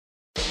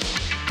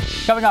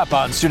Coming up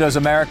on Stu Does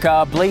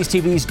America, Blaze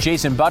TV's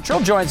Jason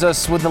Buttrill joins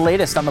us with the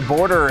latest on the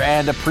border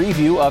and a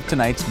preview of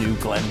tonight's new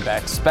Glenn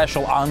Beck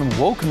special on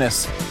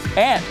wokeness,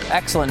 and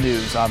excellent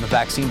news on the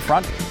vaccine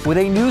front with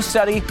a new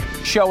study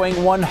showing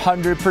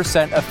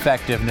 100%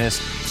 effectiveness.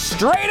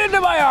 Straight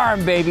into my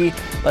arm, baby.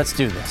 Let's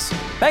do this.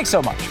 Thanks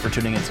so much for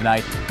tuning in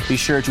tonight. Be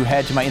sure to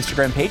head to my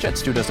Instagram page at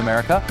Stu Does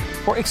America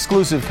for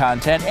exclusive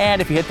content.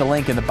 And if you hit the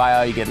link in the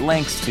bio, you get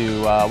links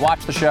to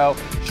watch the show,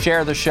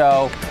 share the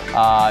show,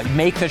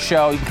 make the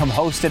show. You can come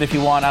host it if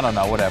you want. I don't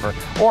know, whatever.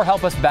 Or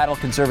help us battle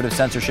conservative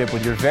censorship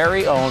with your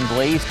very own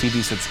Blaze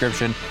TV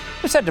subscription.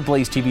 Just head to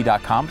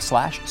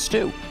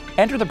blazetv.com/Stu.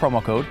 Enter the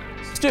promo code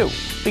STU,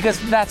 because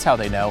that's how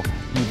they know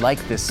you like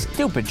this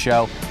stupid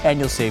show, and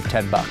you'll save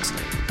 $10.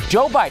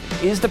 Joe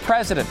Biden is the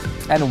president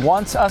and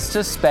wants us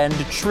to spend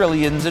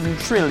trillions and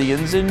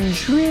trillions and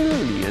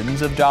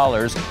trillions of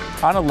dollars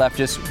on a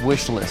leftist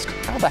wish list.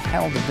 How the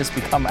hell did this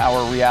become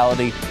our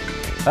reality?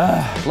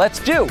 Let's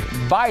do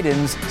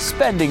Biden's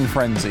spending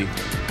frenzy.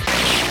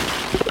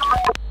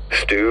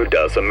 Stu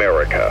Does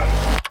America.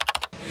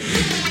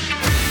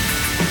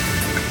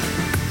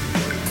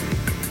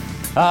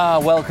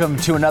 Welcome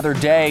to another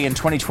day in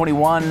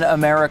 2021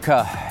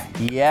 America.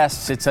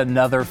 Yes, it's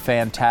another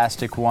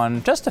fantastic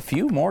one. Just a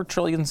few more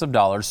trillions of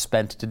dollars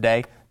spent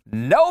today.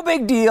 No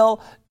big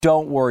deal.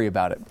 Don't worry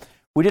about it.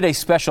 We did a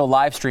special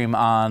live stream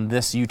on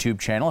this YouTube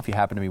channel. If you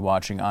happen to be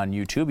watching on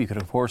YouTube, you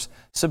could, of course,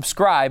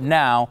 subscribe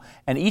now.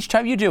 And each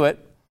time you do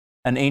it,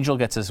 an angel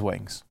gets his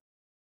wings.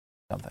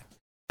 Something.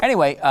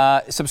 Anyway,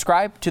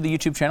 subscribe to the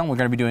YouTube channel. We're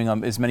going to be doing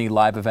as many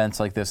live events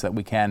like this that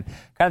we can.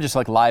 Kind of just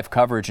like live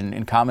coverage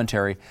and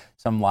commentary.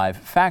 Some live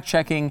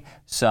fact-checking,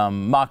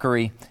 some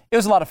mockery. It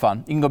was a lot of fun.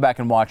 You can go back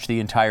and watch the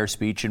entire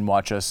speech and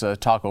watch us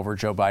talk over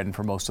Joe Biden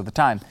for most of the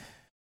time.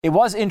 It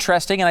was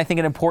interesting, and I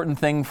think an important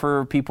thing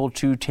for people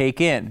to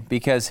take in,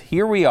 because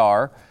here we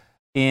are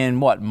in,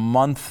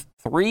 month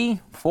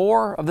 3,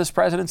 4 of this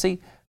presidency?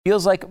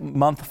 Feels like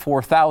month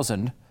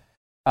 4,000,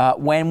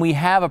 when we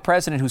have a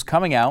president who's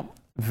coming out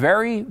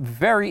very,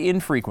 very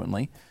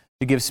infrequently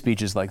to give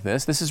speeches like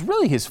this. This is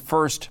really his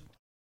first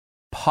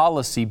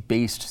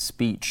policy-based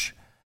speech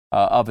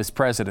of his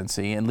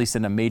presidency, at least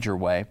in a major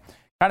way.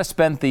 Kind of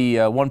spent the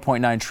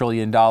 $1.9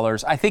 trillion.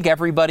 I think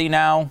everybody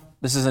now,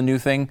 this is a new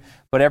thing,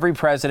 but every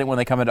president, when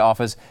they come into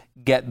office,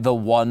 get the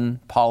one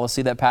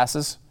policy that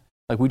passes.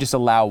 Like, we just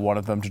allow one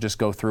of them to just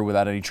go through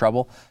without any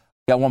trouble.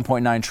 Got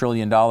 $1.9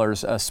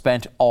 trillion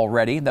spent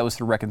already. That was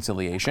through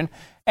reconciliation.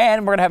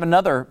 And we're going to have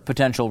another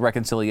potential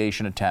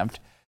reconciliation attempt.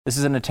 This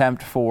is an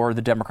attempt for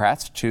the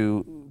Democrats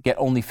to get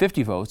only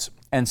 50 votes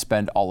and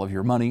spend all of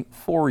your money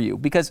for you.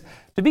 Because,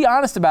 to be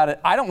honest about it,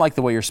 I don't like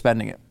the way you're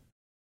spending it.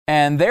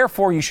 And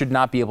therefore, you should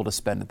not be able to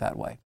spend it that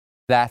way.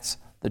 That's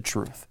the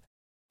truth.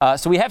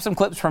 So we have some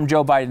clips from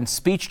Joe Biden's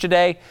speech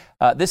today.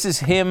 This is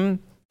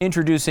him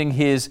introducing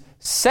his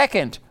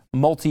second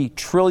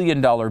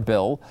multi-trillion-dollar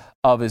bill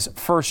of his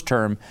first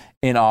term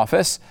in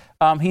office.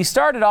 He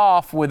started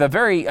off with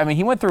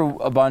he went through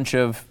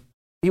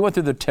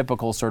the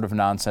typical sort of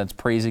nonsense,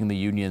 praising the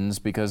unions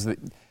because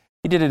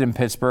he did it in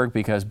Pittsburgh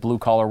because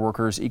blue-collar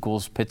workers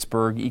equals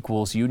Pittsburgh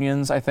equals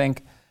unions, I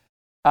think.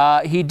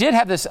 He did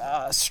have this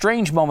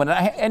strange moment,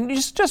 and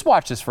just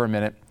watch this for a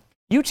minute.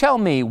 You tell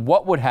me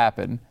what would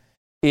happen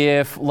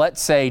if,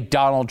 let's say,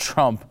 Donald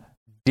Trump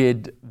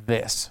did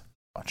this.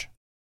 Watch.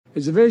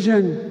 It's a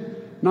vision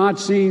not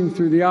seen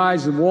through the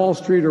eyes of Wall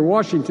Street or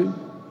Washington,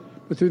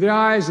 but through the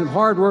eyes of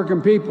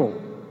hardworking people,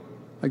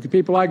 like the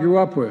people I grew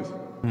up with.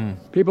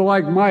 People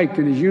like Mike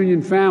and his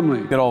union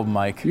family. Good old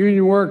Mike.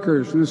 Union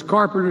workers and his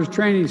Carpenters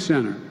Training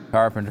Center.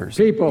 Carpenters.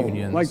 People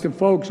unions. like the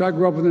folks I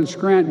grew up with in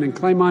Scranton and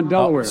Claymont,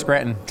 Delaware.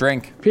 Scranton,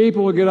 drink.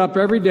 People who get up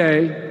every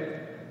day,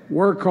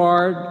 work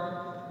hard,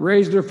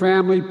 raise their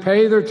family,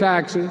 pay their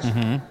taxes,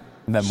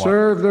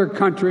 serve their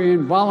country,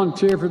 and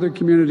volunteer for their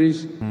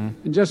communities,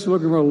 and just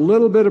looking for a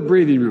little bit of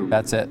breathing room.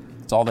 That's it.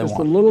 That's all they want.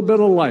 Just a little bit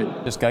of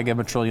light. Just got to give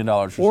them $1 trillion.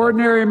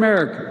 Ordinary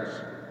Americans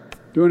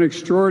doing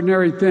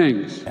extraordinary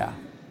things. Yeah.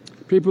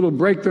 People who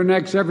break their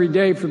necks every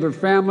day for their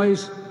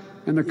families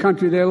and the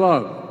country they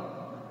love.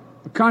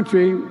 A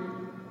country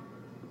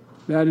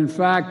that, in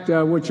fact,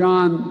 which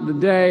on the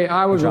day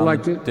I was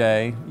elected,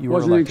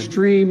 was in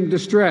extreme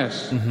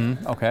distress.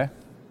 Okay.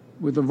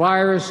 With the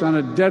virus on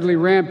a deadly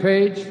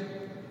rampage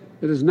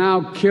that has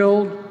now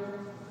killed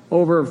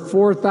over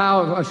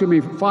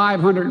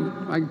 500.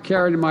 I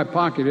carry it in my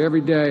pocket every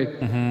day.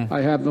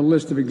 I have the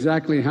list of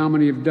exactly how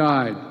many have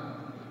died.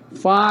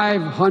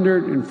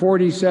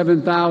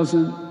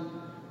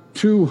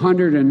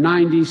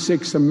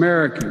 547,296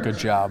 Americans. Good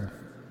job.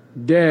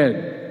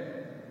 Dead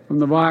from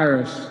the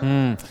virus.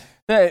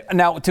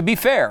 Now, to be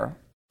fair,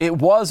 it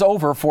was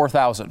over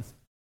 4,000.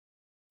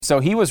 So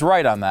he was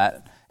right on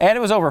that. And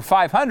it was over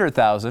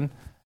 500,000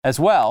 as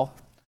well.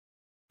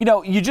 You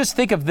know, you just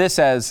think of this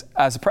as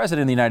a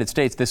president of the United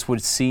States, this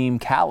would seem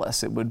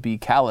callous. It would be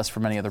callous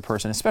from any other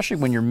person, especially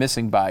when you're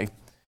missing by,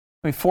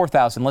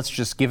 4,000. Let's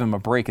just give him a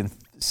break and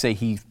say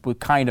he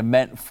kind of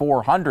meant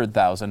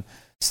 400,000.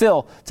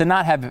 Still, to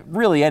not have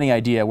really any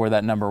idea where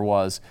that number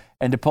was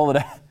and to pull it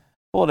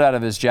pulled it out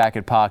of his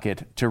jacket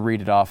pocket to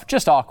read it off.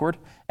 Just awkward.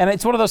 And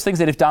it's one of those things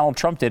that if Donald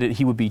Trump did it,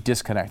 he would be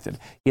disconnected.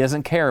 He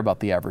doesn't care about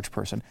the average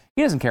person.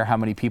 He doesn't care how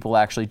many people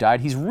actually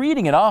died. He's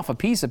reading it off a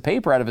piece of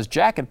paper out of his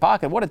jacket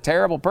pocket. What a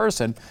terrible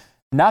person.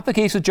 Not the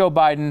case with Joe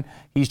Biden.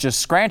 He's just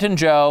Scranton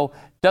Joe,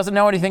 doesn't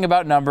know anything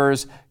about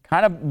numbers,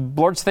 kind of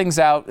blurts things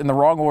out in the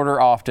wrong order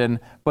often,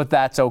 but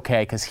that's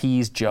okay because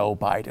he's Joe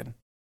Biden.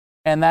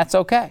 And that's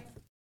okay.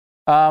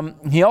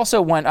 He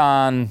also went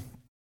on,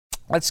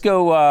 let's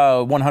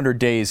go 100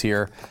 days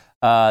here.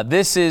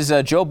 This is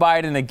Joe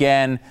Biden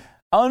again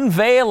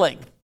unveiling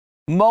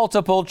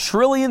multiple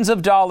trillions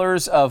of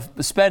dollars of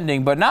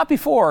spending, but not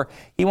before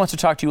he wants to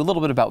talk to you a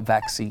little bit about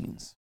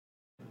vaccines.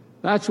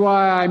 That's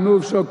why I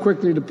moved so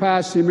quickly to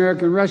pass the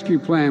American Rescue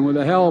Plan with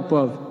the help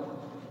of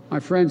my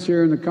friends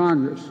here in the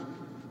Congress.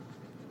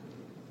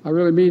 I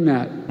really mean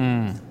that.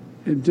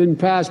 It didn't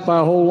pass by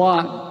a whole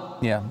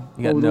lot. Yeah,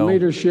 you got the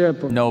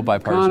leadership of no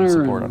bipartisan Connor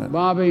support and on it.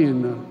 Bobby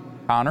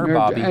and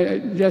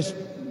Bobby. Just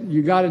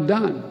you got it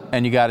done.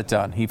 And you got it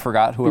done. He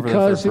forgot whoever the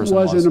third person was.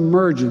 Because it was an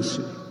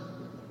emergency.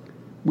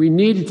 We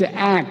needed to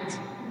act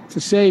to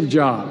save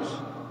jobs,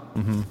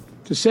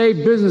 to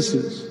save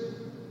businesses,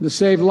 to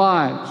save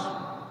lives.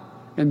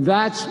 And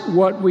that's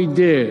what we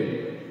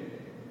did.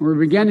 We're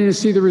beginning to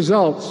see the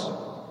results.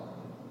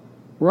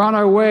 We're on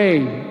our way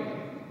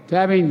to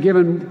having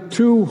given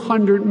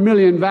 200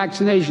 million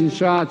vaccination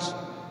shots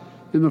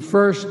in the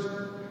first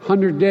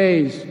 100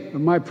 days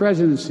of my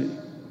presidency.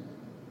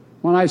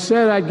 When I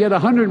said I'd get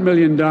 100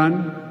 million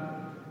done,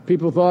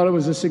 people thought it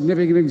was a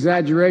significant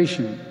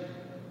exaggeration.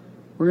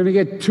 We're going to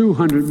get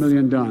 200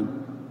 million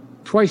done,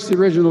 twice the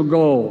original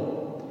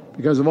goal,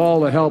 because of all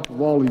the help of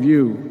all of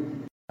you.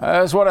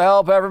 I just want to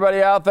help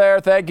everybody out there.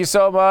 Thank you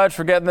so much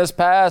for getting this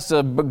passed.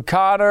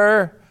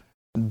 Connor,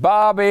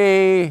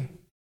 Bobby,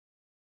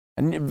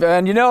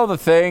 and you know the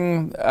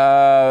thing,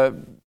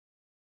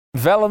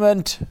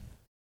 Velemint,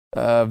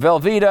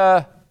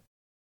 Velveeta,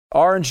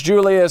 Orange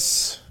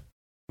Julius,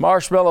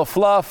 Marshmallow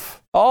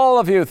Fluff, all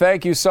of you,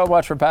 thank you so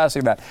much for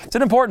passing that. It's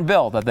an important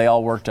bill that they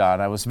all worked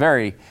on. I was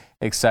very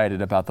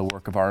excited about the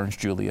work of Orange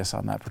Julius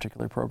on that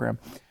particular program.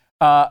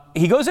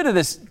 He goes into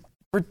this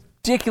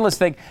ridiculous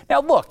thing.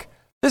 Now, look,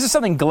 this is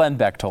something Glenn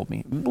Beck told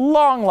me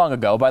long, long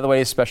ago. By the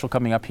way, a special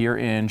coming up here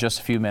in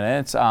just a few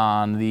minutes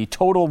on the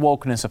total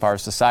wokeness of our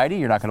society.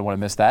 You're not going to want to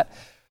miss that.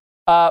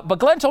 But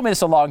Glenn told me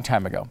this a long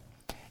time ago.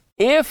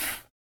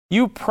 If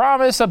you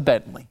promise a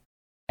Bentley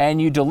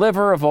and you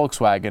deliver a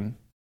Volkswagen,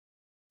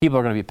 people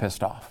are going to be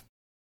pissed off.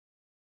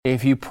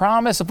 If you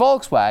promise a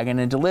Volkswagen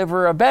and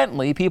deliver a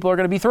Bentley, people are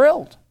going to be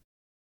thrilled.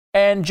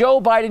 And Joe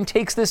Biden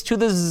takes this to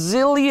the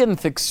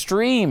zillionth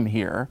extreme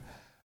here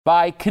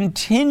by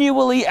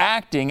continually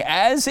acting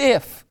as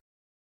if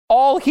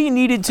all he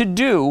needed to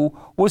do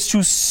was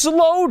to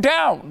slow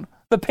down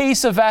the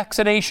pace of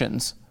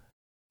vaccinations.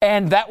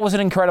 And that was an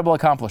incredible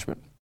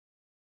accomplishment.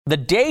 The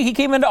day he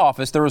came into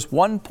office, there was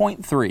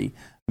 1.3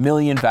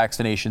 million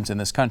vaccinations in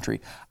this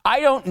country. I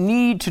don't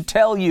need to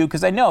tell you,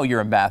 because I know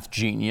you're a math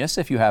genius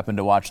if you happen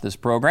to watch this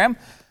program,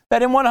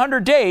 that in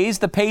 100 days,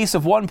 the pace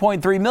of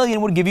 1.3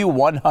 million would give you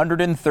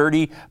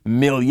 130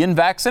 million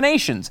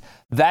vaccinations.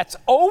 That's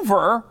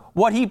over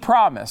what he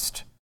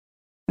promised.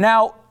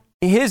 Now,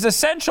 his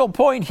essential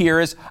point here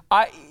is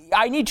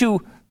I need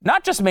to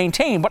not just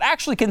maintain, but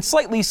actually can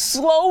slightly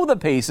slow the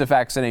pace of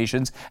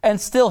vaccinations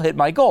and still hit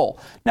my goal.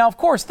 Now, of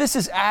course, this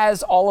is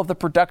as all of the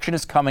production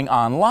is coming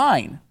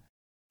online.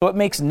 So it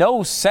makes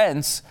no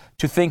sense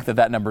to think that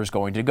that number is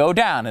going to go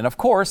down. And of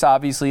course,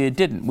 obviously it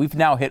didn't. We've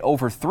now hit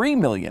over 3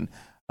 million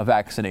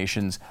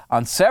vaccinations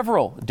on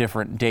several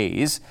different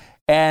days.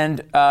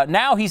 And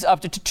now he's up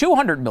to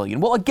 200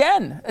 million. Well,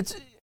 again, it's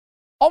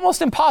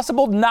almost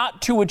impossible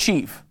not to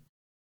achieve.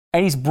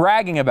 And he's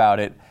bragging about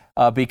it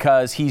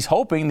because he's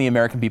hoping the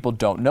American people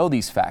don't know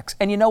these facts.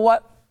 And you know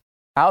what?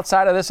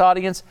 Outside of this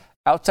audience,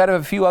 outside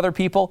of a few other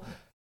people,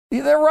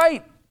 they're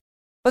right.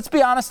 Let's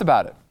be honest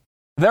about it.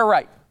 They're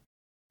right.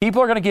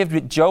 People are going to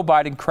give Joe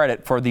Biden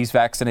credit for these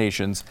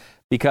vaccinations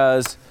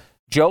because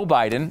Joe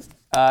Biden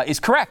is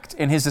correct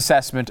in his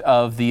assessment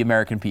of the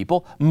American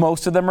people.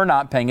 Most of them are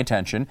not paying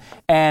attention.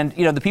 And,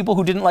 you know, the people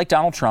who didn't like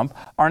Donald Trump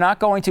are not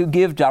going to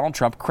give Donald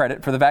Trump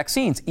credit for the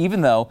vaccines,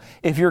 even though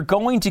if you're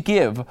going to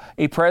give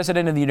a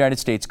president of the United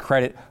States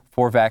credit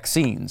for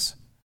vaccines,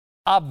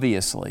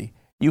 obviously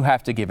you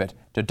have to give it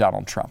to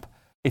Donald Trump.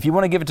 If you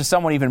want to give it to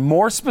someone even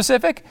more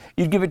specific,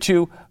 you'd give it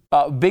to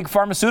big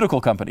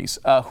pharmaceutical companies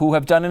who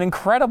have done an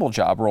incredible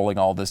job rolling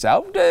all this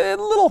out. A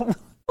little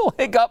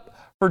hiccup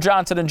for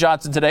Johnson &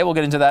 Johnson today. We'll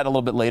get into that a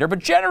little bit later. But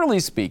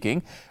generally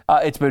speaking,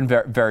 it's been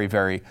very, very,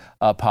 very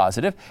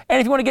positive. And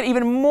if you want to get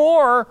even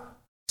more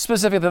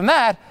specific than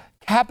that,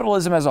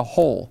 capitalism as a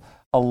whole,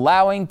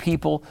 allowing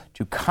people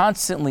to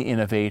constantly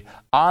innovate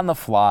on the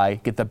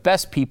fly, get the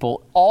best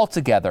people all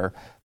together,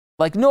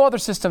 like no other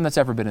system that's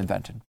ever been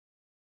invented.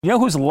 You know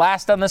who's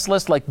last on this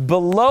list? Like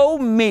below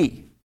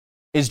me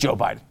is Joe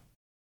Biden.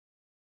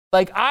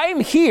 Like I'm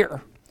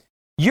here.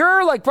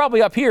 You're like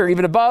probably up here,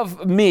 even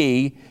above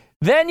me.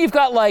 Then you've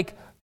got like,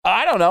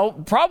 I don't know,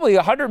 probably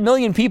 100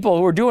 million people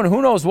who are doing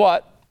who knows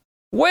what.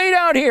 Way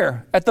down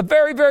here at the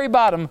very, very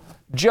bottom,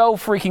 Joe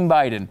freaking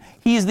Biden.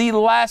 He's the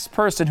last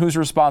person who's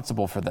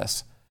responsible for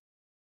this.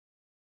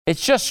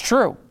 It's just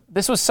true.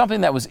 This was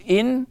something that was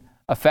in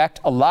effect.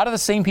 A lot of the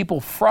same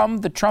people from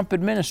the Trump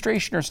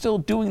administration are still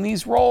doing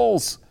these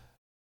roles.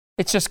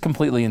 It's just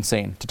completely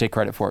insane to take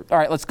credit for it. All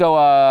right, let's go.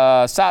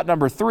 SOT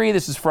number 3.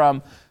 This is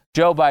from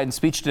Joe Biden's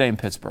speech today in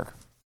Pittsburgh.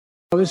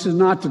 This is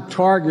not to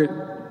target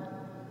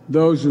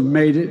those who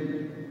made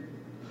it,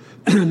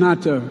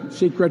 not to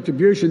seek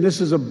retribution.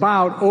 This is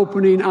about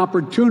opening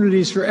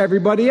opportunities for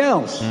everybody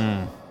else.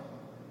 And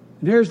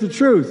here's the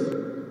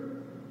truth.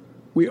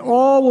 We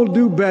all will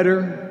do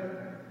better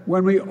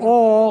when we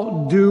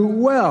all do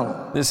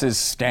well. This is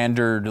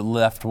standard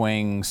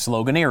left-wing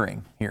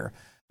sloganeering here.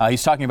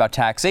 He's talking about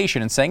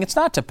taxation and saying it's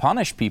not to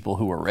punish people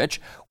who are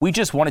rich. We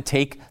just want to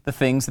take the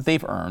things that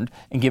they've earned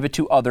and give it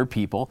to other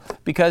people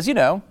because,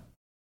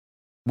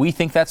 we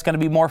think that's going to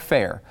be more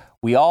fair.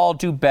 We all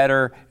do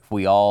better if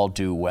we all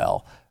do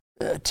well.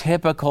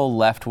 Typical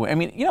left-wing. I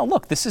mean,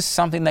 look, this is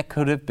something that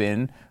could have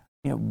been,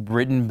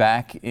 written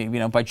back,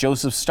 by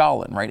Joseph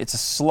Stalin, right? It's a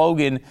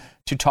slogan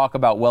to talk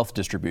about wealth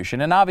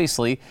distribution. And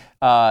obviously,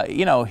 Joe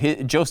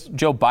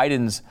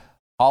Biden's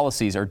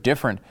policies are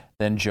different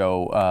than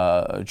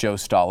Joe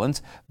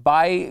Stalin's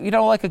by,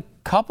 like a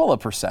couple of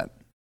percent,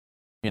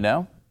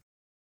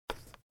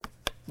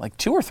 like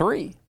 2 or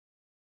 3.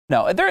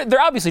 No,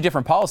 they're obviously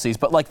different policies,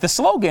 but like the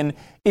slogan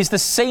is the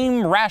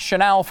same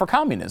rationale for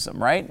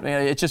communism, right?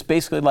 It's just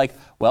basically like,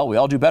 well, we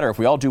all do better if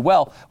we all do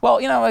well. Well,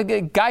 you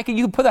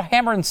could put a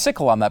hammer and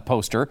sickle on that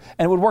poster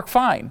and it would work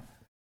fine.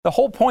 The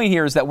whole point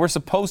here is that we're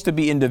supposed to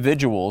be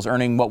individuals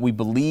earning what we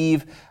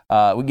believe,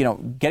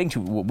 getting to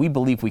what we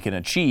believe we can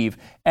achieve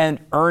and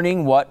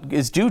earning what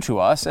is due to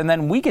us. And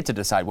then we get to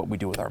decide what we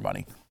do with our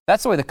money.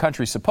 That's the way the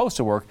country's supposed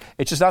to work.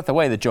 It's just not the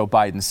way that Joe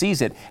Biden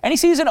sees it. And he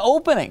sees an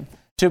opening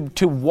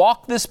to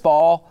walk this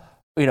ball,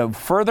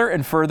 further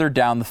and further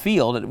down the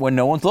field when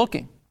no one's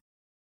looking.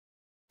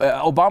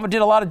 Obama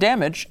did a lot of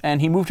damage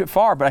and he moved it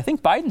far, but I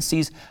think Biden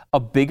sees a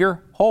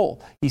bigger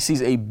hole. He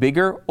sees a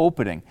bigger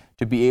opening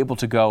to be able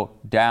to go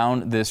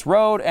down this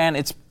road, and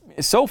it's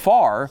so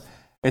far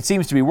it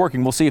seems to be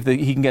working. We'll see if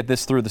he can get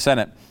this through the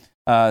Senate.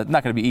 Not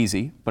going to be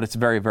easy, but it's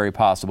very, very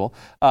possible.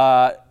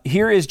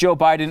 Here is Joe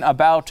Biden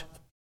about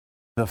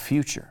the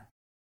future.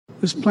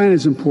 This plan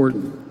is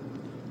important,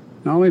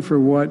 not only for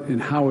what and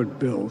how it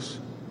builds,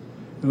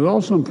 but it's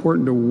also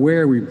important to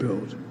where we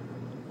build.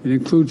 It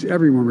includes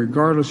everyone,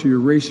 regardless of your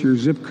race or your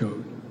zip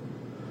code.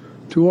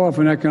 Too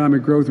often,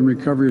 economic growth and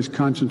recovery is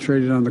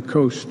concentrated on the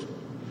coast.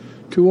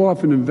 Too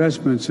often,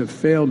 investments have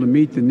failed to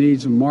meet the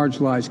needs of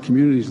marginalized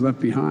communities left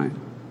behind.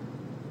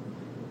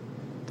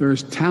 There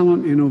is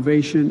talent,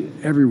 innovation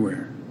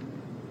everywhere.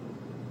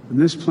 And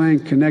this plan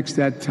connects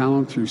that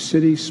talent through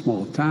cities,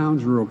 small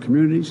towns, rural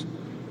communities,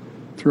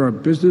 through our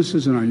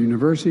businesses and our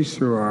universities,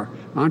 through our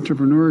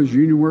entrepreneurs,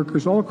 union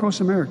workers, all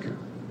across America.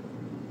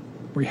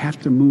 We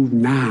have to move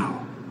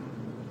now,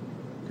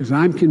 because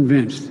I'm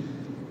convinced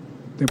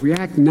that if we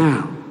act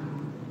now,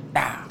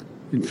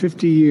 in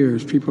 50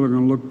 years, people are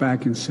going to look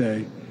back and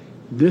say,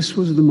 this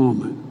was the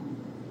moment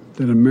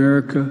that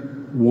America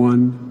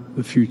won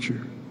the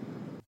future.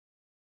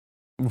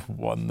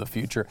 Won the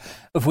future.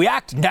 If we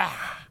act now,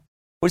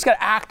 we just got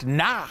to act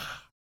now,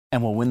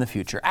 and we'll win the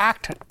future.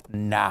 Act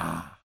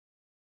now.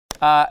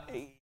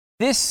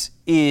 This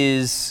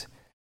is,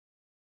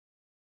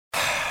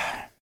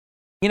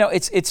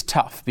 it's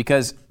tough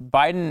because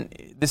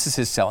Biden, this is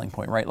his selling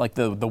point, right? Like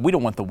we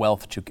don't want the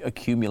wealth to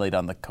accumulate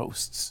on the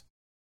coasts.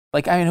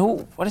 Like,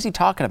 what is he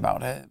talking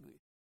about?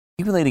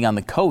 Accumulating on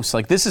the coast.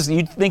 Like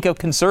you'd think a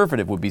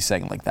conservative would be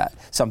saying like that,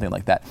 something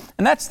like that.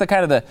 And that's the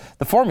kind of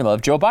the formula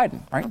of Joe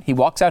Biden, right? He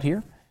walks out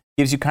here,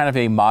 gives you kind of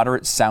a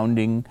moderate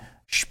sounding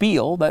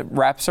spiel that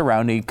wraps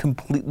around a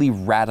completely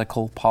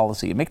radical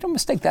policy. And make no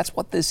mistake, that's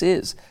what this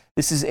is.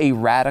 This is a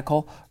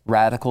radical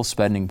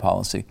spending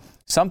policy.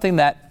 Something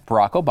that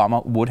Barack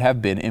Obama would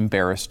have been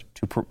embarrassed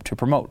to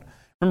promote.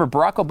 Remember,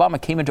 Barack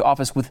Obama came into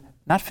office with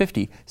not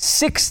 50,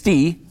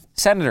 60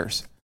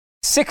 senators.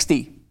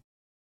 60.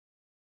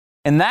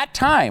 In that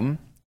time,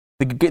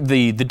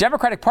 the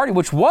Democratic Party,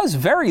 which was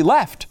very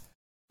left,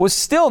 was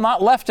still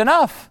not left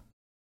enough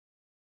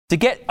to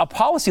get a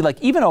policy like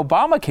even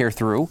Obamacare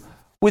through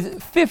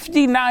with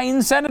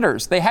 59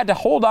 senators. They had to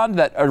hold on to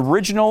that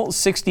original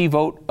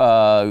 60-vote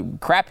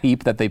crap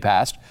heap that they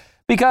passed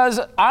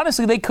because,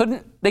 honestly, they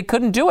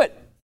couldn't do it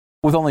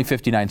with only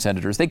 59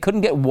 senators. They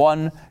couldn't get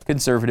one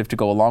conservative to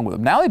go along with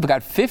them. Now they've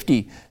got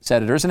 50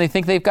 senators, and they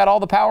think they've got all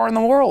the power in the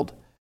world.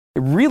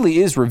 It really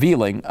is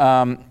revealing.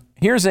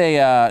 Here's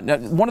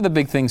one of the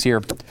big things here.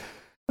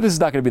 This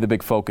is not going to be the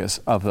big focus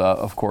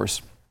of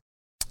course,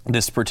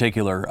 this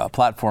particular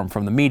platform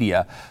from the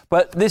media.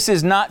 But this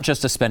is not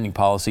just a spending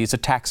policy. It's a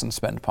tax and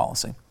spend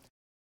policy.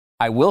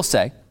 I will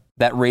say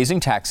that raising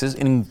taxes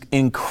in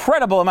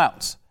incredible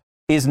amounts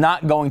is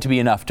not going to be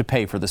enough to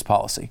pay for this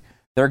policy.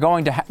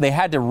 They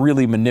had to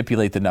really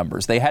manipulate the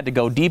numbers. They had to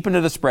go deep into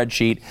the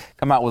spreadsheet,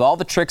 come out with all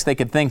the tricks they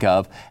could think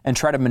of, and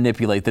try to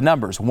manipulate the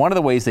numbers. One of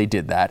the ways they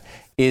did that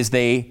is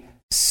they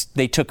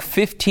they took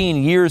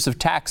 15 years of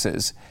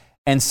taxes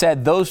and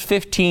said those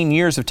 15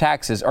 years of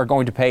taxes are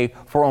going to pay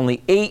for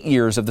only 8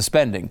 years of the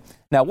spending.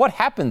 Now, what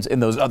happens in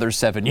those other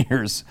 7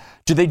 years?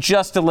 Do they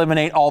just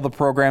eliminate all the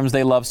programs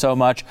they love so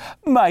much?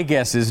 My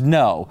guess is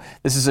no.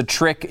 This is a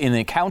trick in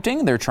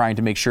accounting. They're trying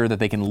to make sure that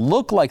they can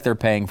look like they're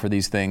paying for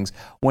these things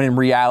when in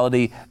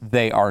reality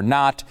they are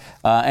not.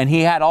 And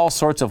he had all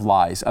sorts of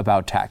lies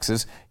about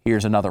taxes.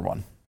 Here's another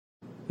one.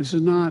 This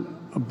is not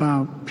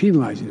about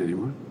penalizing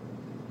anyone.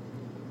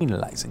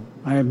 Penalizing.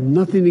 I have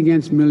nothing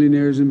against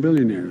millionaires and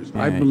billionaires.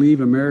 I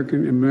believe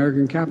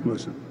American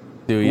capitalism.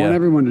 Do you? I want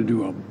everyone to do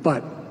well.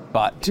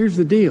 But here's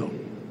the deal.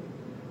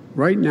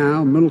 Right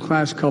now, a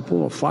middle-class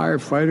couple, a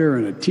firefighter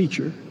and a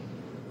teacher,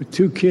 with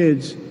 2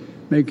 kids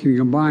making a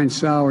combined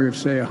salary of,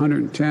 say,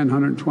 $110,000,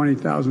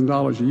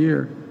 $120,000 a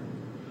year,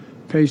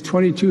 pays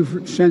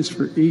 22 cents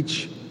for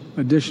each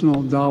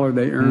additional dollar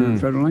they earn in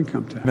federal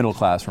income tax. Middle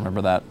class,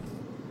 remember that.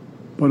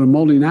 But a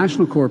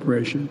multinational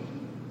corporation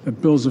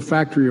that builds a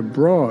factory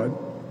abroad,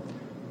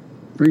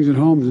 brings it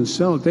home and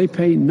sells it, they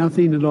pay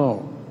nothing at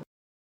all.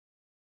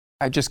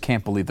 I just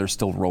can't believe they're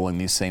still rolling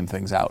these same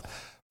things out.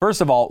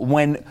 First of all,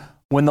 when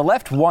the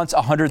left wants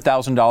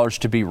 $100,000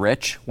 to be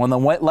rich, when the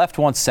left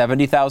wants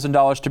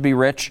 $70,000 to be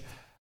rich,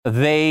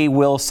 they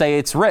will say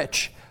it's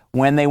rich.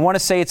 When they want to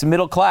say it's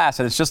middle class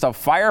and it's just a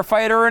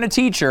firefighter and a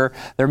teacher,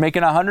 they're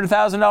making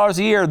 $100,000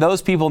 a year.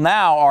 Those people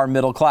now are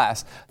middle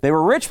class. They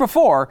were rich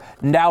before,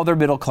 now they're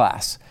middle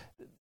class.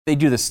 They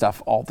do this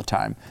stuff all the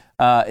time.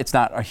 It's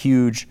not a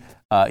huge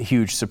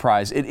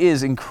surprise. It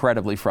is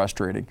incredibly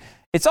frustrating.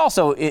 It's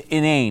also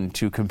inane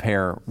to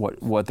compare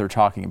what they're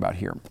talking about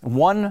here.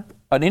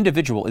 An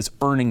individual is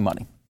earning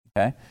money.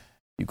 Okay,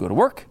 you go to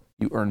work,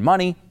 you earn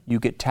money, you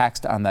get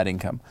taxed on that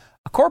income.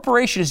 A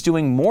corporation is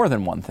doing more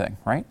than one thing,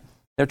 right?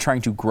 They're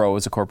trying to grow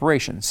as a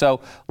corporation. So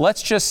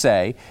let's just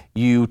say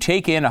you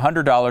take in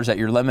 $100 at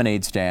your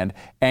lemonade stand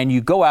and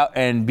you go out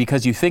and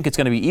because you think it's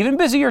going to be even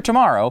busier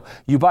tomorrow,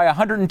 you buy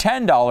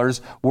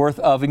 $110 worth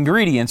of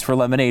ingredients for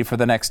lemonade for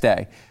the next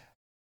day.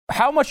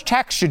 How much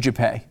tax should you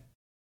pay?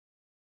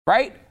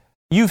 Right?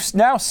 You've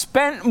now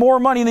spent more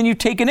money than you've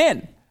taken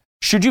in.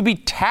 Should you be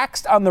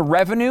taxed on the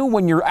revenue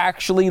when you're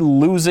actually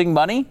losing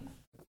money?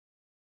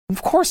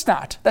 Of course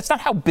not. That's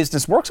not how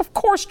business works. Of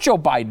course Joe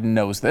Biden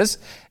knows this.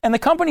 And the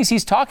companies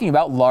he's talking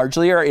about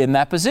largely are in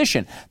that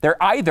position.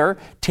 They're either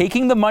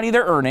taking the money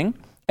they're earning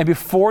and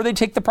before they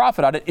take the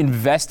profit out of it,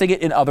 investing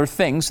it in other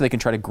things so they can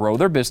try to grow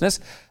their business.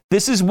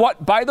 This is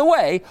what, by the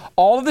way,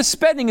 all of the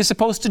spending is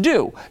supposed to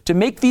do, to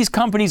make these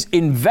companies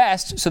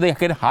invest so they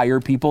can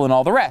hire people and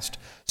all the rest.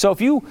 So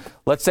if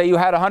let's say you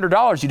had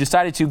 $100, you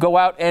decided to go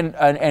out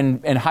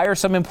and hire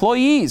some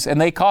employees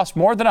and they cost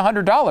more than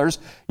 $100,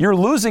 you're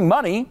losing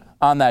money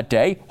on that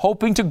day,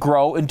 hoping to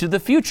grow into the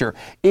future.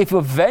 If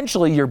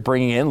eventually you're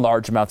bringing in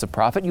large amounts of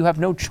profit, you have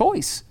no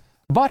choice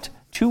but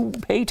to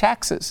pay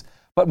taxes.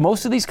 But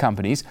most of these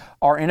companies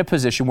are in a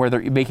position where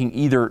they're making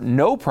either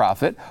no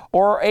profit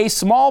or a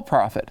small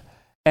profit.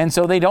 And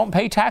so they don't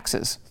pay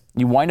taxes.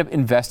 You wind up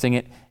investing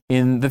it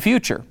in the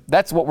future.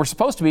 That's what we're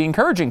supposed to be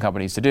encouraging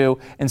companies to do.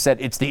 Instead,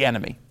 it's the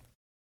enemy.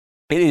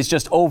 It is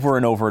just over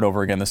and over and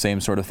over again the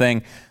same sort of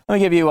thing. Let me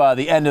give you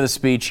the end of the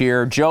speech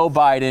here. Joe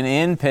Biden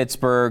in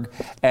Pittsburgh.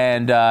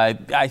 And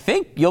I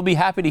think you'll be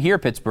happy to hear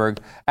Pittsburgh.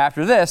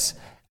 After this,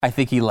 I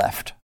think he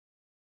left.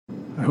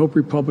 I hope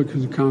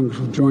Republicans in Congress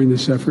will join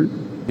this effort.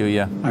 Do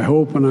you? I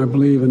hope and I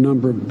believe a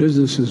number of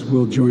businesses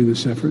will join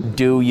this effort.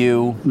 Do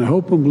you? And I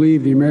hope and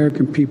believe the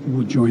American people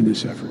will join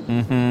this effort.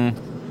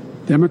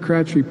 Mm-hmm.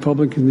 Democrats,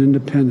 Republicans,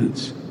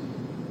 Independents,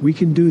 we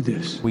can do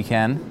this. We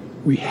can?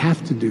 We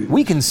have to do this.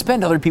 We can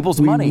spend other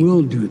people's money. We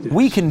will do this.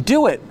 We can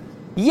do it.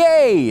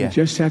 Yay! You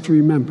just have to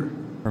remember.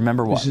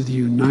 Remember what? This is the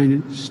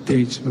United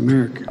States of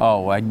America.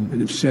 Oh,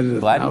 and I've said it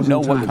a thousand times. I know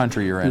what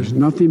country you're in. There's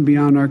nothing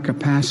beyond our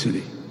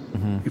capacity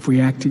if we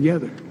act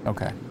together.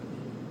 Okay.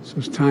 So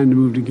it's time to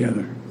move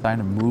together. Time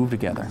to move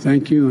together.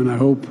 Thank you, and I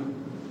hope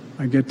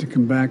I get to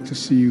come back to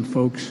see you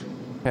folks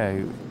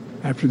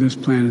after this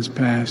plan is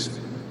passed.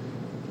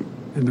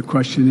 And the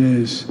question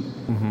is,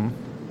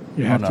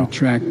 you have to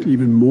attract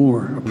even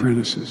more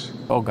apprentices.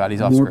 Oh, God,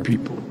 he's off more script.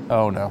 People.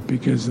 Oh, no.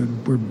 Because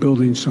we're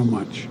building so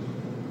much.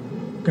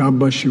 God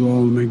bless you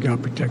all, and may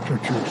God protect our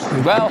troops.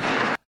 Thank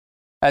you.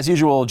 As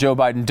usual, Joe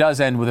Biden does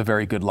end with a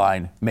very good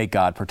line. May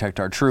God protect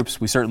our troops.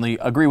 We certainly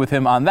agree with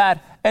him on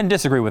that and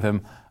disagree with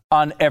him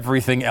on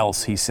everything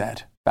else he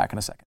said. Back in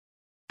a second.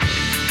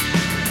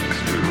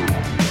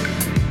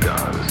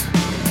 Does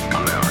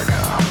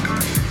America.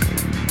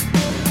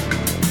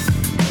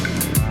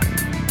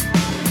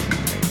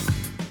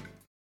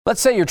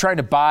 Let's say you're trying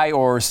to buy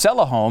or sell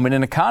a home in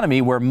an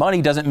economy where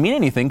money doesn't mean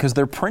anything because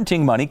they're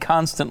printing money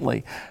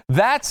constantly.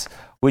 That's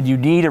when you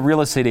need a real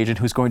estate agent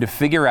who's going to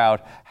figure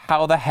out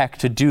how the heck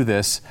to do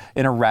this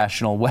in a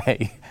rational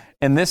way.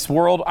 In this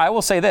world, I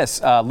will say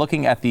this,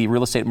 looking at the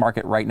real estate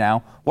market right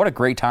now, what a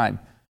great time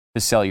to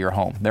sell your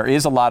home. There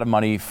is a lot of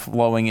money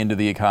flowing into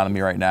the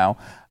economy right now.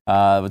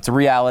 It's a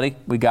reality.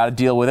 We got to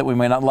deal with it. We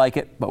may not like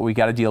it, but we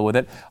got to deal with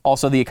it.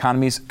 Also, the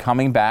economy's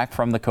coming back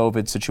from the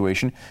COVID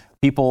situation.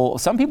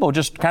 Some people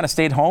just kind of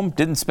stayed home,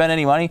 didn't spend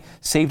any money,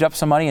 saved up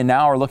some money, and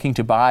now are looking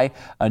to buy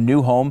a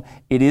new home.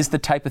 It is the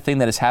type of thing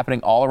that is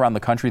happening all around the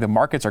country. The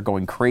markets are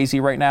going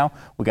crazy right now.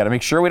 We got to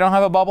make sure we don't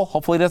have a bubble.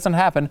 Hopefully it doesn't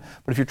happen.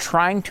 But if you're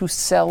trying to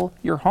sell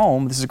your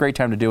home, this is a great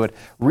time to do it.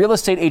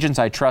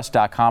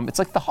 RealestateAgentsITrust.com. It's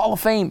like the Hall of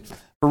Fame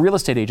for real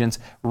estate agents.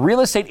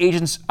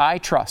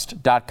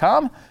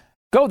 RealestateAgentsITrust.com.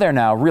 Go there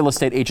now,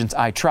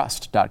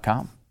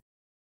 realestateagentsitrust.com.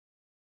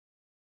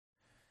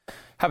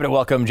 Happy to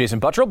welcome Jason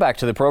Buttrill back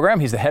to the program.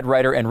 He's the head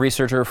writer and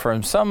researcher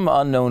from some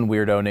unknown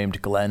weirdo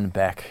named Glenn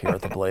Beck here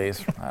at The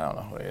Blaze. I don't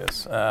know who he is.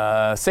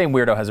 Same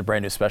weirdo has a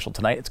brand new special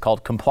tonight. It's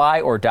called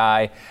Comply or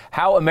Die,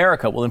 How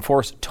America Will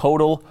Enforce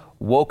Total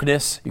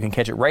Wokeness. You can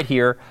catch it right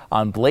here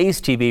on Blaze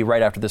TV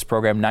right after this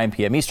program, 9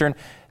 p.m. Eastern.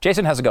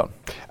 Jason, how's it going?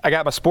 I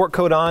got my sport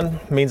coat on.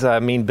 Means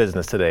I mean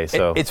business today.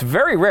 So it's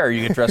very rare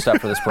you get dressed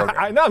up for this program.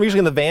 I know. I'm usually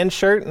in the Vans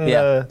shirt and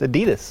the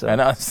Adidas. So. I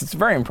know. It's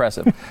very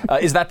impressive.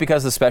 Is that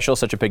because the special is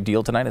such a big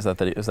deal tonight? Is that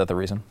the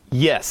reason?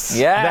 Yes.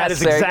 That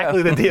is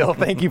exactly the deal.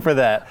 Thank you for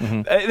that.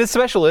 This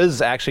special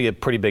is actually a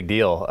pretty big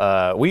deal.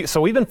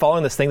 We've been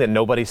following this thing that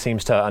nobody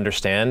seems to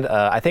understand.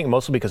 I think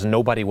mostly because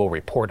nobody will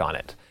report on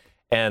it,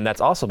 and that's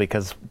also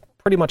because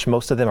pretty much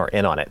most of them are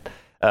in on it.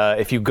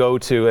 If you go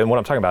to, and what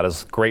I'm talking about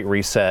is Great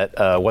Reset,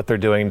 what they're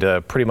doing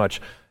to pretty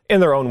much, in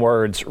their own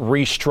words,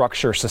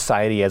 restructure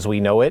society as we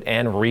know it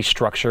and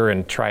restructure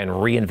and try and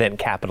reinvent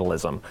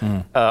capitalism.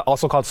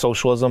 Also called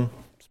socialism.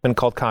 It's been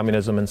called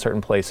communism in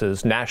certain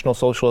places. National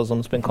socialism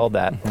has been called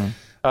that.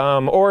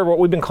 Or what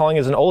we've been calling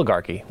is an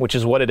oligarchy, which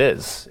is what it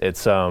is.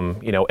 It's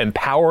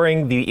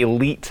empowering the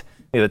elite,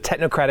 the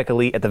technocratic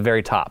elite at the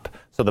very top.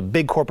 So the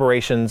big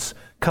corporations,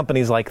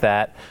 companies like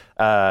that,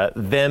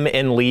 them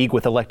in league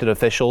with elected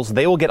officials,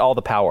 they will get all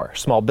the power.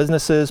 Small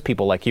businesses,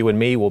 people like you and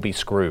me will be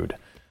screwed.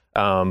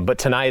 But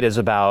tonight is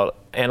about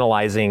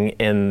analyzing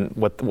in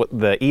what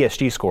the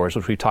ESG scores,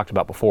 which we've talked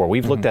about before.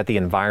 We've looked at the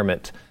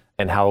environment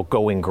and how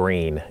going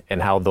green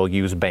and how they'll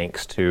use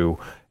banks to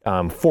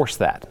force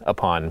that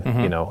upon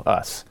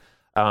us.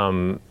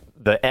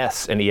 The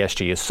S in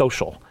ESG is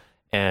social.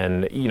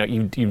 And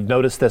you've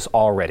noticed this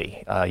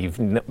already.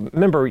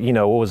 Remember,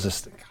 what was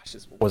this? Gosh,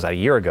 was that a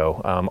year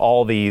ago?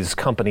 All these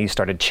companies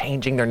started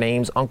changing their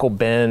names. Uncle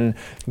Ben,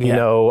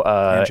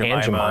 Aunt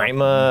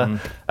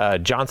Jemima,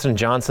 Johnson &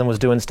 Johnson was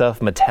doing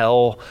stuff.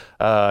 Mattel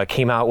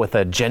came out with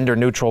a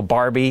gender-neutral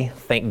Barbie.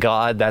 Thank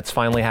God that's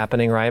finally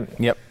happening, right?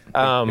 Yep.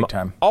 Big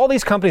time. All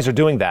these companies are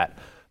doing that.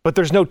 But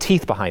there's no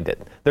teeth behind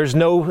it. There's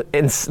no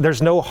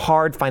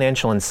hard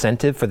financial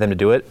incentive for them to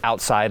do it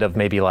outside of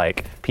maybe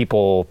like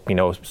people,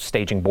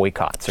 staging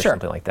boycotts or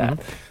something like that.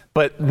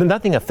 But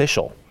nothing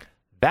official.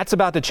 That's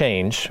about to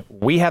change.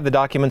 We have the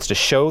documents to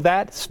show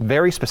that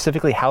very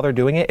specifically how they're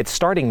doing it. It's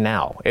starting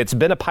now. It's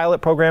been a pilot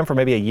program for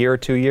maybe a year or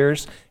 2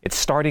 years. It's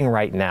starting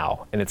right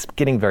now, and it's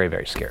getting very,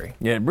 very scary.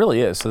 Yeah, it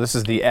really is. So this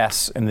is the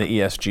S in the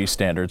ESG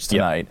standards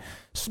tonight. Yep.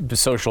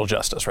 Social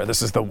justice, right?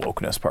 This is the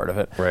wokeness part of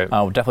it. Right.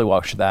 We'll definitely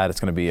watch that.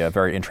 It's going to be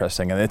very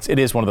interesting. And it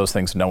is one of those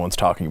things no one's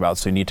talking about.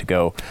 So you need to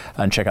go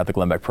and check out the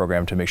Glenn Beck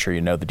program to make sure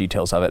you know the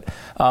details of it.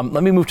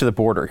 Let me move to the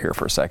border here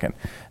for a second.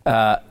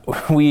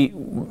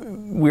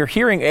 We're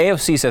hearing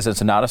AOC says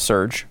it's not a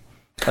surge.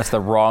 That's the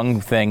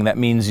wrong thing. That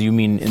means you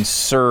mean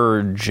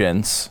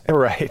insurgents.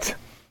 Right.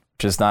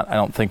 Which is not, I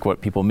don't think, what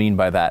people mean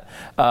by that.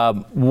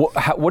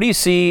 What do you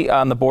see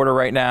on the border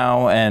right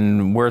now,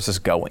 and where's this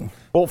going?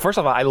 Well, first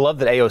of all, I love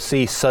that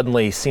AOC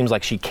suddenly seems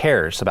like she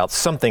cares about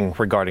something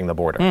regarding the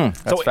border.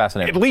 That's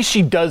fascinating. At least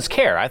she does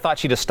care. I thought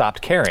she just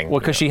stopped caring.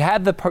 Well, because she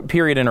had the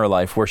period in her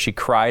life where she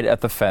cried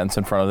at the fence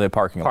in front of the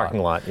parking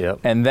lot. Yep.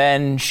 And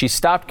then she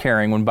stopped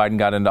caring when Biden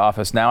got into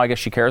office. Now I guess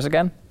she cares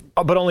again?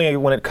 But only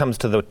when it comes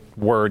to the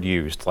word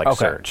used, like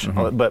surge.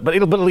 But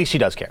at least she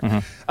does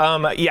care.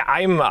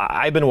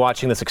 I've been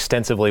watching this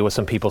extensively with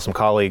some people, some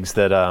colleagues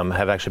that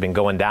have actually been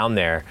going down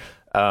there.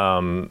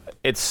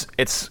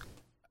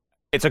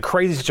 It's a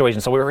crazy situation.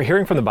 So we were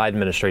hearing from the Biden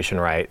administration,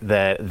 right,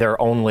 that they're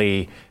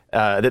only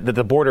that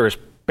the border is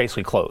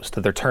basically closed,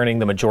 that they're turning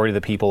the majority of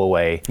the people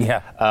away.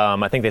 Yeah.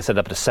 I think they said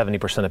up to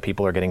 70% of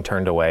people are getting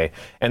turned away,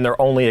 and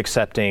they're only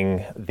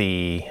accepting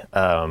the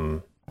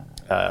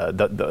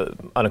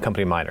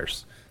unaccompanied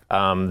minors.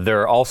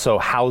 They're also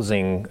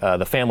housing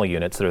the family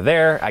units that are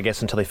there, I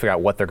guess, until they figure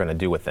out what they're going to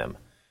do with them.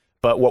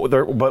 But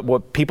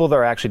what people that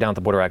are actually down at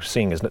the border are actually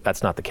seeing is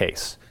that's not the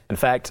case. In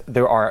fact,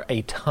 there are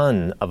a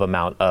ton of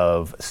amount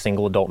of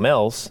single adult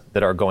males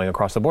that are going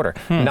across the border.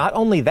 Not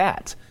only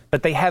that,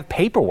 but they have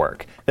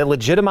paperwork that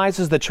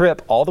legitimizes the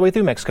trip all the way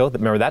through Mexico.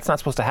 Remember, that's not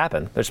supposed to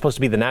happen. There's supposed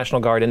to be the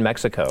National Guard in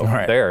Mexico,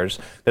 theirs,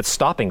 that's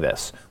stopping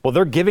this. Well,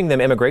 they're giving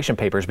them immigration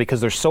papers because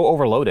they're so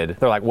overloaded.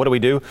 They're like, what do we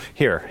do?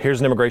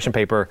 Here's an immigration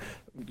paper.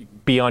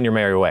 Be on your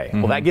merry way.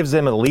 Well, that gives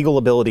them a legal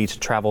ability to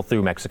travel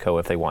through Mexico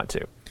if they want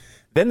to.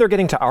 Then they're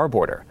getting to our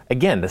border.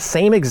 Again, the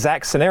same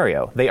exact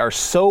scenario. They are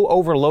so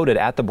overloaded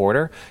at the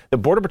Border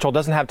Patrol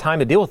doesn't have time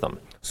to deal with them.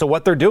 So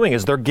what they're doing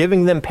is they're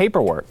giving them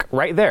paperwork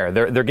right there.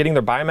 They're getting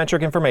their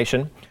biometric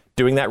information,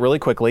 doing that really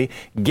quickly,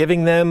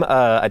 giving them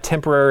a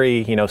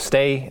temporary,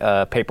 stay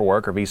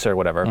paperwork or visa or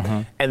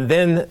whatever, and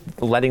then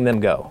letting them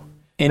go.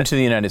 Into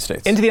the United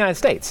States. Into the United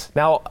States.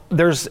 Now,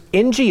 there's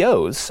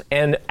NGOs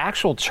and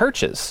actual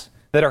churches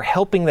that are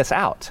helping this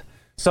out.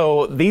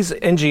 So these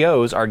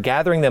NGOs are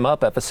gathering them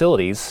up at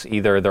facilities,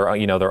 either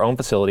their own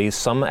facilities,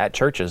 some at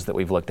churches that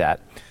we've looked at,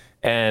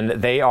 and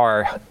they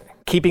are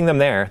keeping them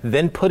there,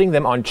 then putting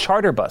them on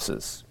charter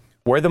buses.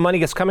 Where the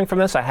money is coming from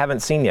this, I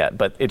haven't seen yet,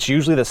 but it's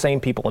usually the same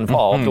people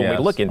involved when we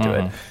look into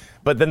it.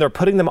 But then they're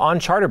putting them on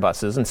charter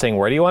buses and saying,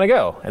 where do you want to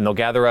go? And they'll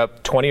gather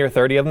up 20 or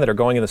 30 of them that are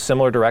going in a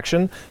similar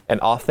direction,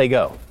 and off they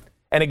go.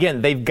 And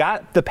again, they've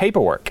got the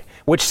paperwork,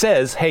 which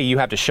says, hey, you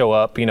have to show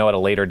up, at a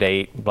later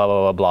date, blah,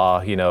 blah, blah, blah,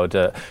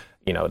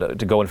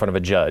 to go in front of a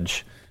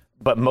judge.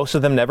 But most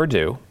of them never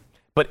do.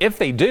 But if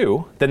they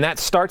do, then that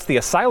starts the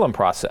asylum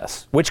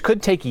process, which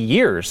could take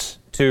years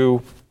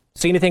to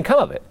see anything come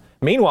of it.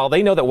 Meanwhile,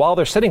 they know that while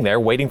they're sitting there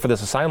waiting for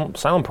this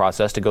asylum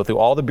process to go through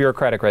all the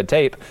bureaucratic red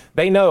tape,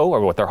 they know,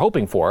 or what they're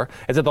hoping for,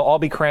 is that they'll all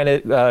be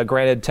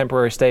granted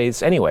temporary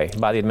stays anyway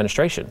by the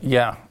administration.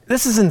 Yeah.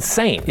 This is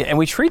insane. Yeah, and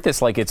we treat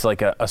this like it's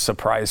like a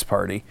surprise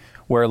party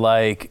where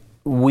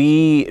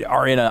we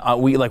are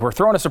we're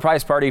throwing a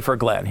surprise party for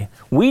Glenn.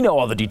 We know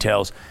all the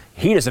details.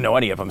 He doesn't know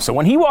any of them. So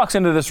when he walks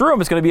into this room,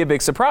 it's going to be a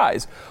big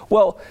surprise.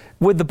 Well,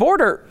 with the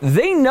border,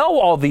 they know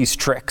all these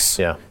tricks.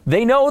 Yeah.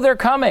 They know they're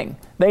coming.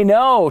 They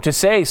know to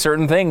say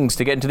certain things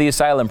to get into the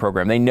asylum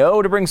program. They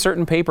know to bring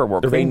certain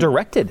paperwork. They're being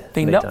directed.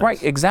 They know,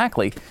 right,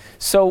 exactly.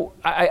 So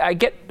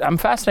I'm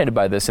fascinated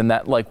by this in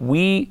that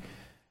we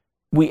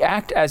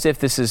act as if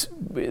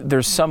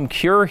there's some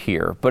cure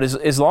here, but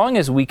as long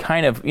as we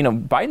kind of,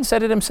 Biden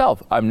said it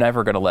himself, I'm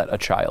never going to let a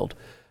child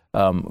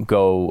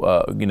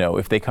go,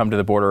 if they come to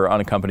the border,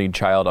 unaccompanied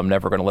child, I'm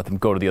never going to let them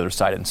go to the other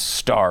side and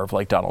starve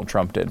like Donald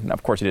Trump did. And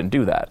of course he didn't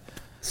do that.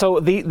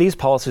 So these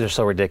policies are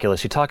so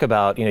ridiculous. You talk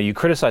about, you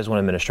criticize one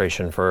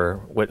administration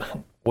for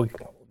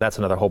that's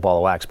another whole ball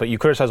of wax, but you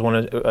criticize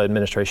one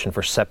administration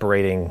for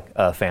separating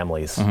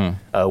families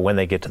when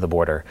they get to the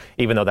border,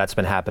 even though that's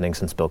been happening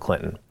since Bill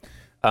Clinton.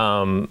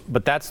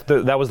 But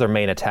that was their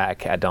main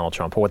attack at Donald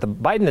Trump.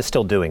 Biden is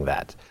still doing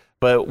that.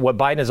 But what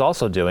Biden is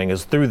also doing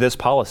is through this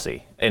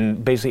policy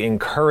and basically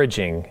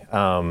encouraging,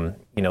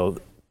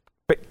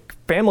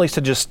 families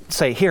to just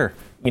say, here,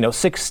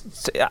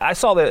 I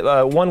saw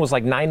that one was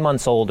like 9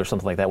 months old or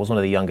something like that. It was one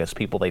of the youngest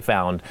people they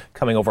found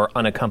coming over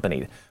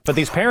unaccompanied. But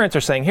these parents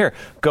are saying, here,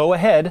 go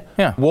ahead.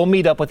 Yeah. We'll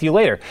meet up with you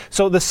later.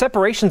 So the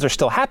separations are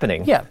still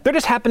happening. Yeah. They're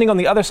just happening on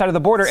the other side of the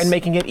border and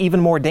making it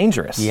even more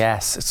dangerous.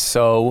 Yes, it's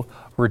so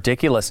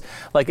ridiculous.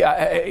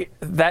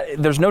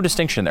 There's no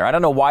distinction there. I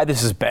don't know why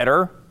this is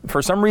better.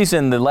 For some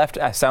reason, the left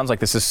sounds like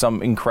this is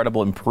some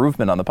incredible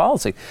improvement on the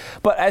policy.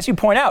 But as you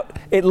point out,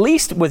 at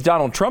least with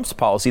Donald Trump's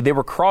policy, they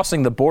were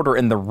crossing the border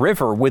in the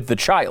river with the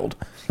child.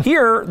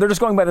 Here, they're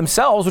just going by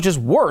themselves, which is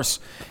worse.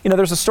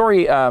 There's a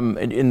story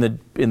in the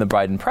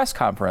Biden press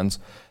conference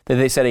that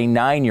they said a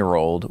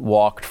 9-year-old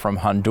walked from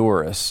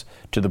Honduras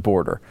to the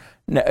border,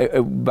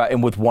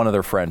 and with one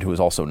other friend who was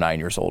also 9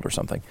 years old or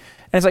something.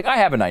 And it's like, I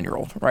have a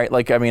 9-year-old, right?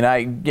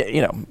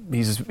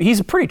 He's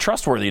a pretty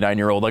trustworthy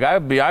 9-year-old.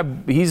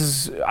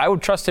 I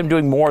would trust him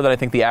doing more than I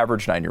think the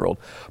average 9-year-old.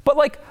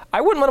 But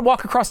I wouldn't let him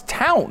walk across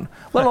town,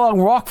 let alone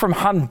walk from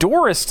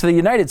Honduras to the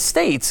United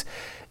States.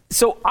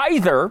 So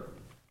either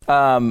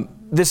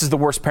this is the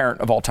worst parent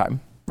of all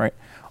time, right?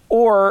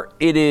 Or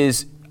it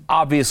is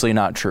obviously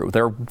not true.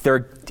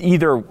 They're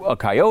either a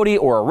coyote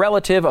or a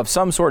relative of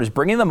some sort is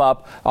bringing them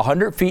up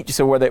 100 feet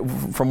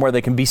from where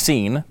they can be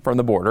seen from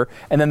the border,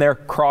 and then they're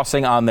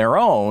crossing on their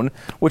own,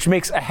 which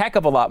makes a heck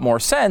of a lot more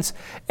sense.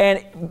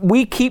 And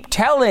we keep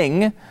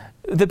telling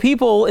the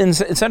people in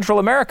Central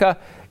America,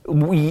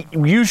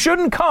 you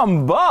shouldn't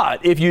come,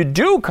 but if you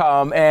do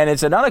come and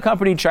it's an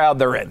unaccompanied child,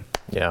 they're in.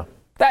 Yeah.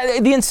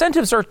 The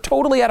incentives are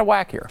totally out of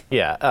whack here.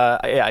 Yeah,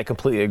 I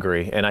completely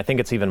agree, and I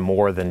think it's even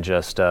more than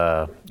just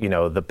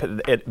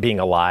it being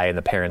a lie and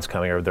the parents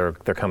coming, or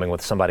they're coming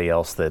with somebody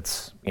else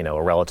that's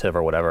a relative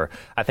or whatever.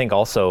 I think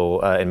also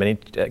in many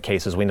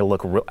cases we need to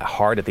look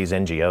hard at these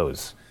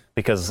NGOs,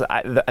 because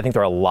I think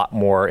they're a lot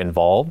more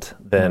involved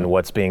than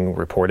what's being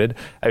reported.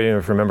 I don't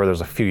even remember there was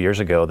a few years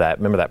ago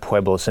that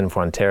Pueblo Sin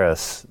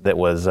Fronteras that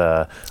was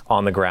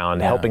on the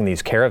ground helping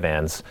these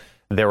caravans.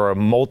 There were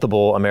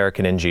multiple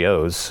American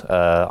NGOs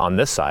on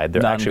this side.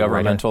 They're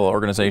non-governmental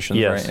organizations,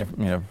 yes.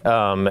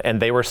 Right?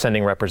 And they were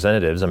sending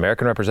representatives,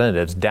 American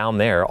representatives, down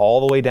there,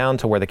 all the way down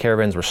to where the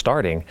caravans were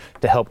starting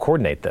to help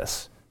coordinate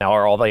this. Now,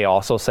 are they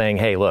also saying,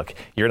 hey, look,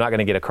 you're not going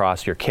to get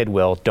across, your kid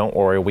will, don't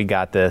worry, we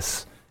got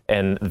this,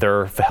 and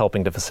they're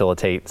helping to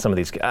facilitate some of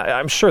these?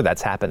 I'm sure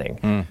that's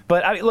happening.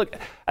 But I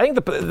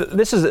think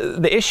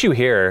the issue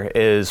here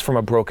is from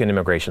a broken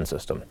immigration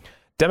system.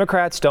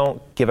 Democrats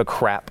don't give a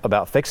crap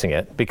about fixing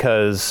it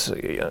because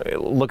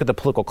look at the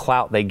political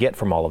clout they get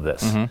from all of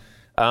this.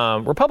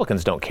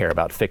 Republicans don't care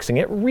about fixing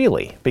it,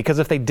 really, because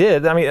if they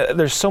did,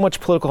 there's so much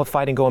political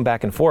fighting going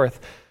back and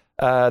forth.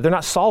 they're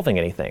not solving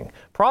anything.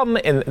 Problem,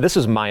 and this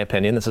is my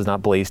opinion, this is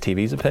not Blaze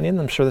TV's opinion,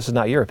 I'm sure this is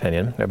not your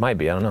opinion, it might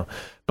be, I don't know.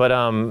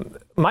 But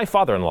my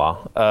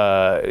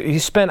father-in-law, he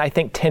spent, I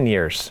think, 10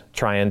 years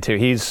trying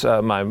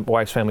to, my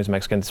wife's family's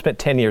Mexican, spent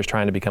 10 years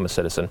trying to become a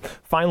citizen.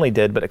 Finally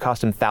did, but it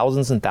cost him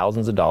thousands and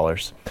thousands of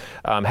dollars.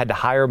 Had to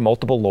hire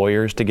multiple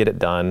lawyers to get it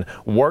done,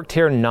 worked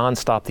here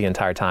nonstop the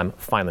entire time,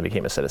 finally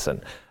became a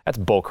citizen. That's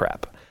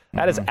bullcrap.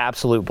 That is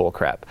absolute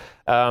bullcrap.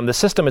 The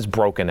system is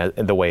broken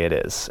the way it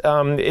is.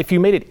 If you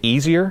made it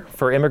easier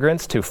for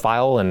immigrants to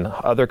file in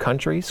other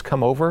countries,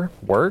 come over,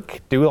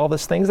 work, do all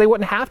these things, they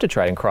wouldn't have to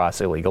try and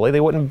cross illegally.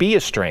 They wouldn't be a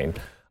strain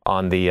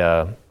on the,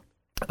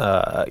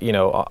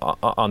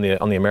 on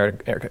the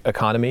American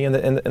economy and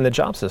the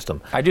job system.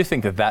 I do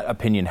think that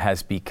opinion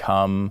has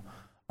become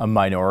a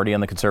minority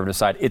on the conservative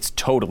side. It's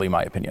totally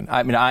my opinion.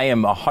 I mean, I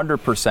am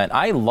 100%.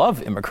 I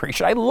love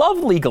immigration. I love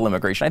legal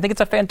immigration. I think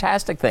it's a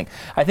fantastic thing.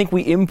 I think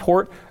we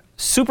import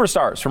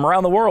superstars from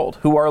around the world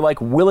who are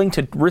like willing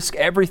to risk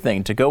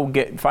everything to go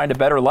find a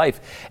better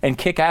life and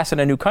kick ass in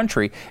a new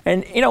country.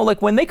 And,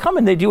 like when they come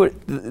and they do it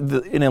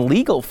in a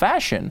legal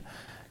fashion,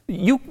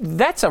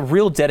 that's a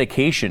real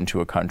dedication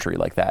to a country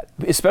like that,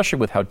 especially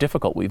with how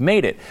difficult we've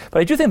made it. But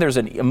I do think there's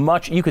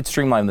you could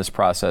streamline this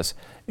process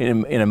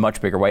in a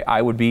much bigger way.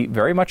 I would be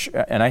very much,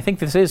 and I think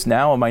this is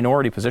now a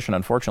minority position,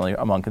 unfortunately,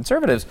 among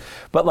conservatives.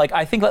 But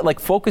I think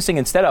focusing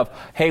instead of,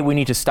 hey, we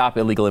need to stop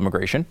illegal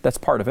immigration, that's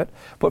part of it,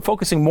 but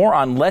focusing more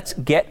on let's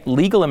get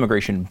legal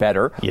immigration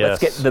better.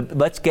 Yes.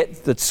 Let's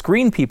get the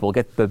screen people,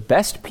 get the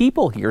best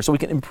people here so we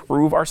can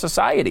improve our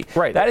society.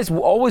 Right. That has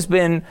always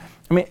been.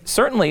 I mean,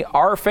 certainly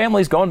our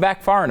families going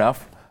back far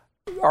enough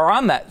are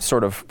on that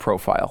sort of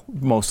profile,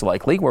 most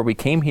likely, where we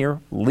came here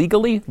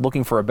legally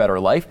looking for a better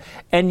life.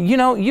 And,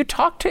 you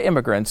talk to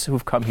immigrants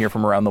who've come here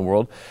from around the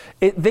world.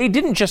 They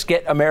didn't just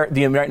get the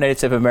United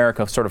States of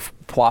America sort of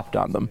plopped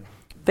on them.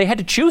 They had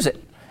to choose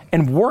it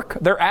and work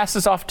their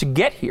asses off to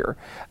get here.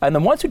 And the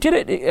ones who did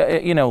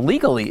it,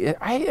 legally,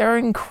 are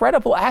an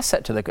incredible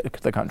asset to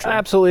the country. I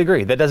absolutely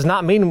agree. That does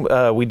not mean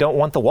we don't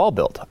want the wall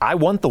built. I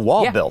want the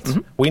wall built.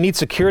 Mm-hmm. We need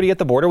security at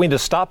the border. We need to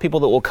stop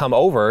people that will come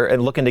over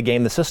and looking to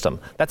game the system.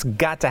 That's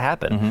got to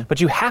happen. Mm-hmm. But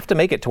you have to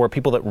make it to where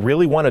people that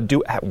really want to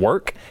do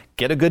work,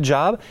 get a good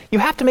job, you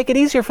have to make it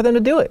easier for them to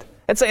do it.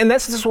 And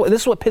this is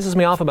what pisses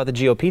me off about the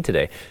GOP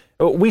today.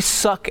 We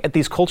suck at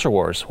these culture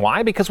wars.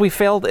 Why? Because we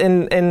failed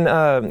in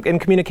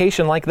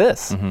communication like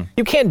this. Mm-hmm.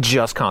 You can't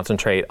just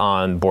concentrate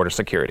on border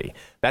security.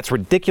 That's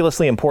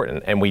ridiculously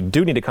important, and we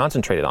do need to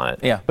concentrate on it.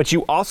 Yeah. But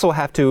you also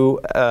have to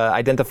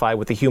identify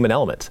with the human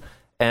element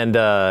and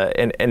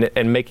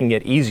making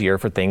it easier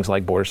for things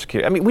like border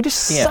security. I mean, we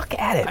just suck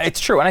at it. It's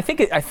true, and I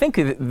think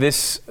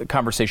this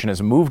conversation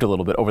has moved a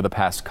little bit over the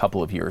past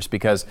couple of years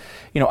because,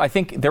 I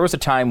think there was a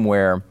time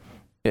where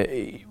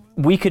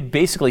we could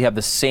basically have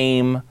the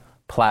same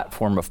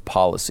platform of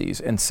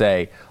policies and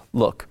say,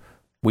 look,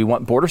 we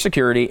want border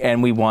security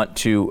and we want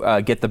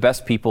to get the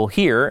best people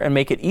here and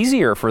make it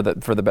easier for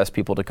the best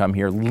people to come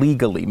here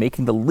legally,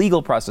 making the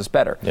legal process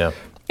better. Yeah.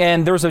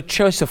 And there was a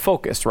choice of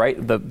focus, right?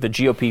 The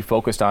GOP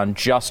focused on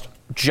just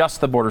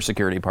the border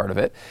security part of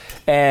it.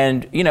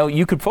 And,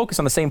 you could focus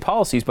on the same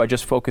policies by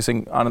just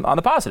focusing on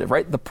the positive,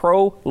 right? The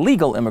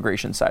pro-legal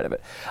immigration side of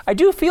it. I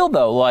do feel,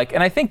 though,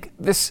 and I think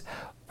this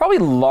probably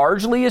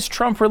largely is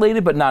Trump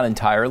related, but not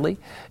entirely,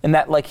 in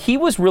that he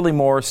was really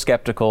more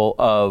skeptical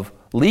of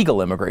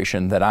legal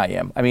immigration than I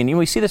am. I mean,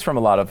 we see this from a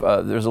lot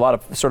of, there's a lot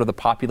of sort of the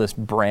populist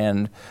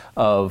brand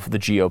of the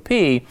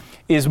GOP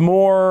is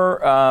more,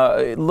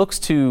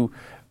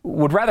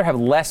 would rather have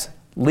less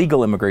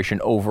legal immigration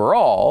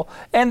overall.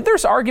 And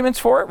there's arguments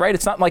for it, right?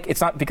 It's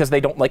not because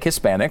they don't like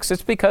Hispanics.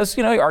 It's because,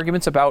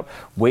 arguments about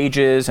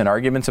wages and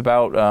arguments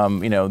about,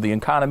 the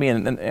economy.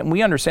 And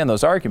we understand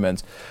those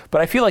arguments.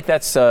 But I feel like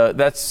that's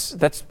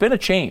been a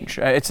change.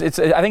 I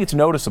think it's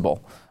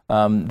noticeable.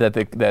 That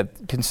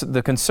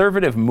the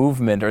conservative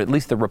movement, or at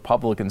least the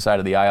Republican side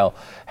of the aisle,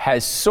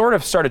 has sort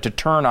of started to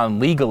turn on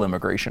legal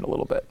immigration a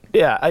little bit.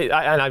 Yeah,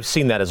 and I've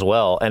seen that as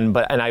well. And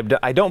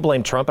I don't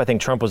blame Trump. I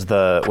think Trump was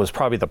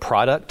probably the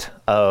product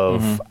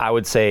of, I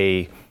would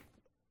say,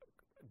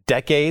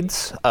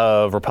 decades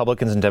of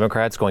Republicans and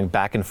Democrats going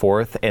back and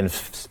forth and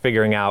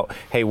figuring out,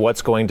 hey,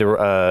 what's going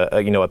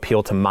to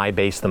appeal to my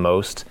base the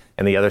most,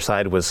 and the other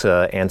side was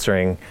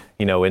answering,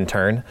 in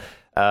turn.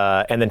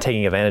 And then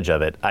taking advantage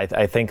of it.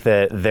 I think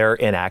that their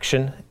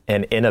inaction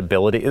and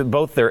inability,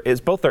 both their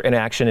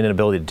inaction and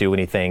inability to do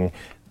anything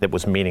that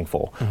was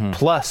meaningful,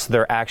 plus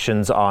their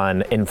actions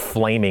on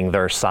inflaming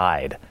their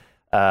side,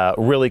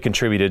 really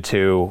contributed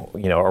to,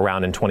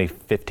 around in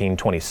 2015,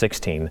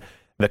 2016,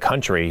 the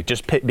country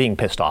just being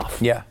pissed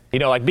off. Yeah.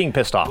 Being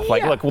pissed off.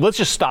 Well, let's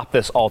just stop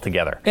this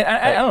altogether. And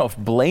I don't know if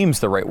blame's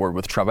the right word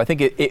with Trump. I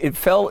think it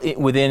fell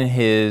within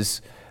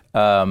his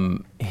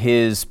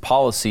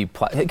policy,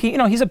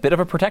 he's a bit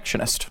of a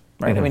protectionist,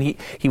 right? Mm-hmm. I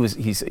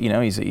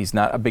mean, he's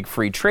not a big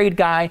free trade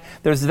guy.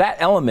 There's that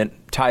element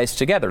ties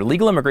together.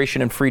 Legal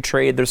immigration and free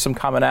trade, there's some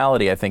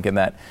commonality, I think, in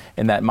that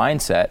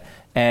mindset.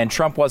 And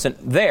Trump wasn't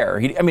there.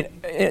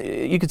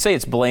 You could say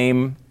it's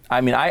blame. I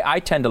mean, I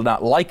tend to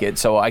not like it,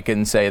 so I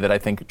can say that I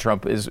think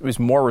Trump is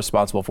more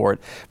responsible for it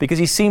because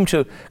he seemed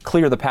to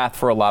clear the path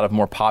for a lot of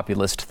more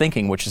populist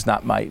thinking, which is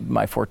not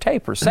my forte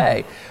per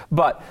se.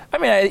 But I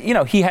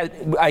mean, he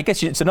had. I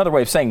guess it's another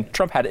way of saying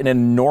Trump had an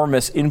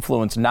enormous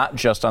influence, not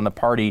just on the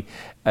party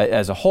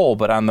as a whole,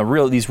 but on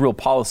these real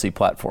policy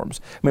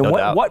platforms. I mean,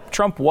 what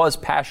Trump was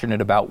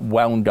passionate about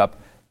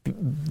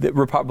the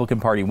Republican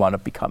Party wound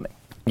up becoming.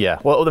 Yeah,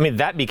 well, I mean,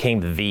 that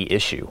became the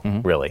issue,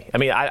 really. I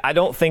mean, I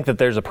don't think that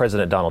there's a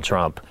President Donald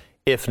Trump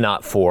if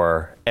not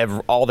for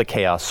all the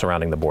chaos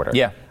surrounding the border.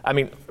 Yeah. I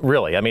mean,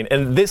 really. I mean,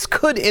 and this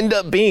could end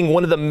up being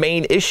one of the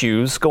main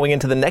issues going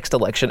into the next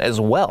election as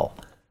well.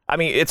 I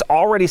mean, it's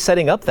already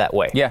setting up that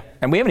way. Yeah,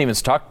 and we haven't even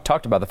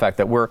talked about the fact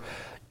that we're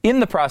in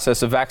the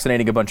process of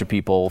vaccinating a bunch of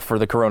people for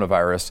the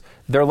coronavirus.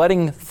 They're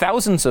letting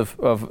thousands of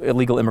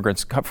illegal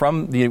immigrants come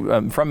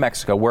from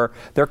Mexico, where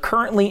they're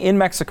currently in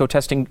Mexico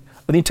testing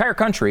the entire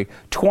country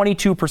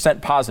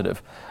 22%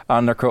 positive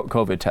on their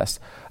COVID tests.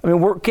 I mean,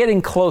 we're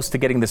getting close to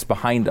getting this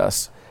behind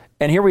us.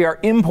 And here we are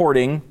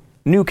importing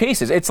new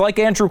cases. It's like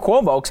Andrew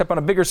Cuomo, except on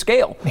a bigger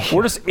scale. Yeah.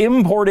 We're just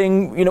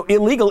importing,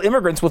 illegal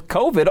immigrants with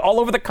COVID all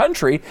over the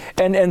country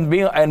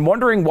and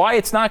wondering why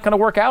it's not going to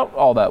work out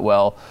all that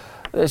well.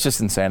 It's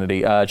just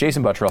insanity.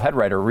 Jason Buttrill, head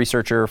writer,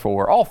 researcher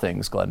for all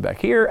things Glenn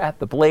Beck here at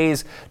The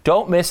Blaze.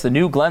 Don't miss the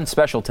new Glenn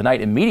special tonight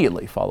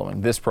immediately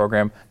following this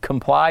program,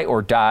 Comply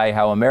or Die,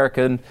 How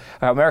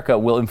America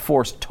Will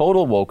Enforce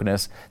Total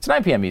Wokeness. It's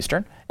 9 p.m.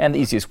 Eastern, and the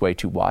easiest way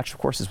to watch, of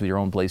course, is with your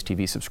own Blaze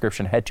TV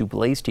subscription. Head to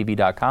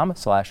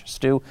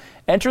blazetv.com/Stu.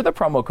 Enter the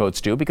promo code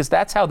Stu, because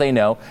that's how they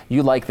know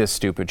you like this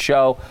stupid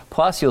show.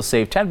 Plus, you'll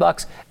save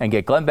 $10 and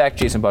get Glenn Beck,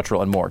 Jason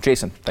Buttrill, and more.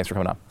 Jason, thanks for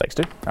coming on. Thanks,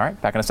 Stu. All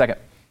right, back in a second.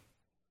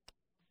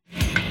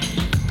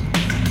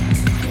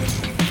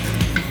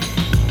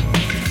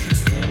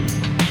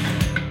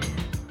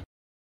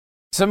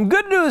 Some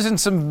good news and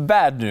some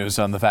bad news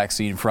on the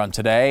vaccine front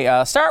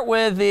today. Start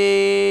with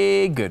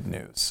the good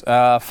news.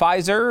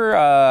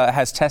 Pfizer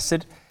has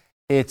tested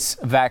its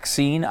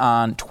vaccine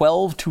on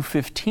 12 to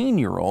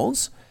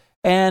 15-year-olds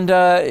and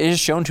is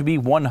shown to be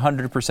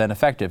 100%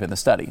 effective in the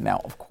study.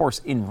 Now, of course,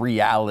 in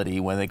reality,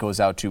 when it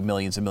goes out to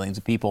millions and millions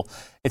of people,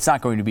 it's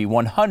not going to be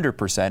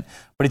 100%,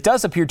 but it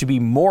does appear to be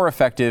more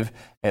effective,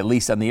 at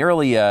least on the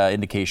early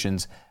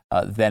indications,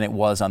 than it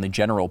was on the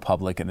general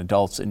public and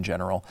adults in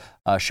general,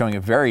 showing a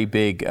very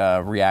big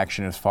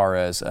reaction as far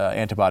as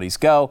antibodies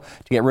go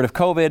to get rid of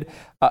COVID.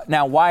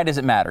 Now, why does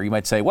it matter? You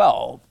might say,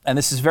 well, and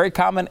this is very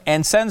common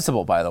and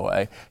sensible, by the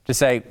way, to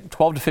say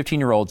 12 to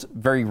 15-year-olds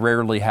very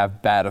rarely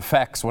have bad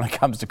effects when it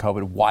comes to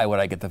COVID. Why would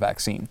I get the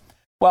vaccine?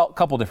 Well, a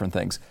couple different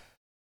things.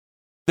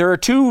 There are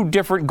two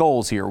different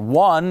goals here.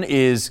 One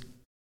is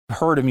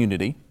herd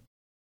immunity,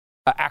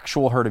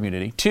 actual herd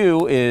immunity.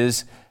 Two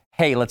is,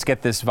 hey, let's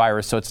get this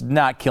virus so it's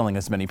not killing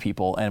as many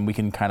people and we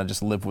can kind of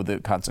just live with the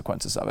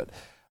consequences of it.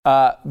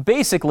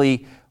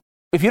 Basically,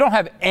 if you don't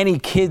have any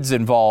kids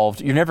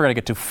involved, you're never going to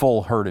get to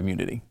full herd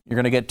immunity. You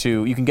can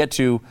get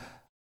to,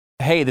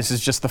 hey, this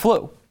is just the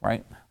flu,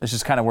 right? This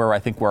is kind of where I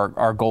think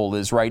our goal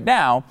is right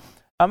now.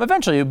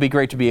 Eventually, it would be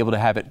great to be able to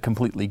have it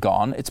completely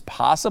gone. It's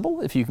possible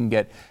if you can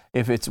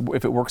if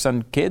it works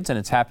on kids and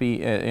it's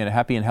happy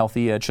and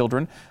healthy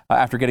children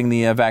after getting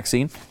the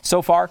vaccine.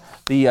 So far,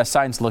 the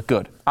signs look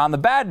good. On the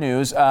bad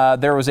news,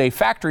 there was a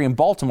factory in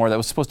Baltimore that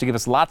was supposed to give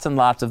us lots and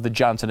lots of the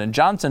Johnson &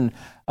 Johnson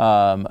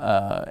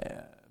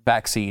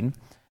vaccine,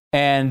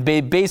 and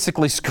they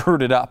basically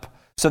screwed it up.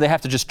 So they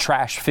have to just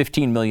trash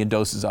 15 million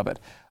doses of it.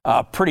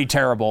 Pretty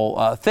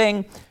terrible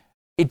thing.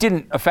 It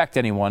didn't affect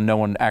anyone. No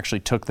one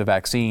actually took the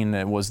vaccine.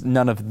 It was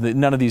none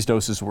of these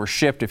doses were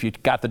shipped. If you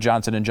got the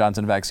Johnson &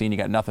 Johnson vaccine, you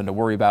got nothing to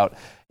worry about.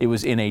 It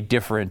was in a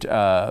different.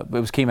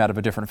 Came out of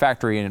a different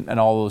factory, and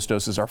all those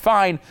doses are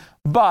fine.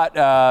 But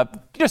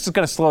just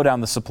going to slow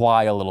down the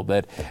supply a little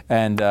bit,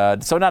 and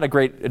so not a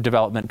great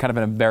development. Kind of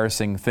an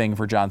embarrassing thing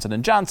for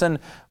Johnson & Johnson.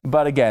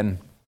 But again,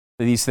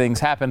 these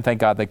things happen. Thank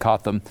God they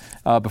caught them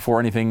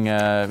before anything.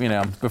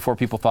 Before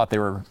people thought they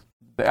were.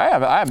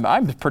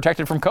 I'm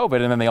protected from COVID,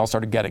 and then they all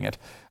started getting it.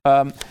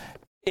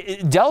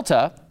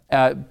 Delta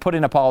put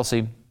in a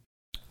policy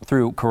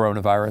through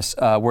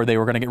coronavirus where they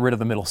were going to get rid of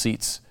the middle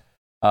seats.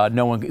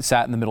 No one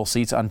sat in the middle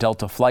seats on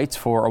Delta flights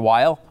for a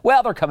while.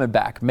 Well, they're coming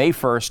back May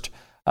 1st.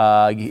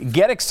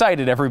 Get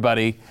excited,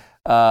 everybody.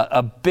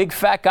 A big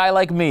fat guy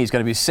like me is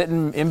going to be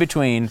sitting in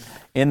between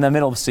in the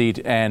middle seat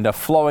and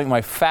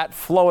my fat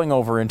flowing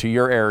over into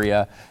your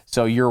area.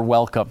 So you're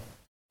welcome.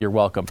 You're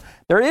welcome.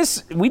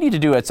 We need to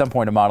do at some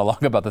point a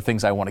monologue about the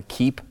things I want to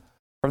keep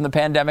from the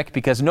pandemic,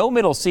 because no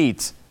middle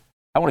seats.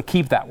 I want to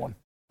keep that one.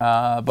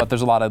 But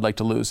there's a lot I'd like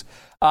to lose.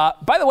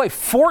 By the way,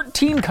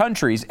 14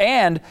 countries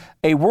and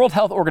a World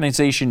Health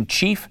Organization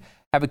chief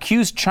have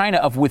accused China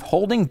of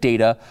withholding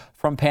data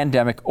from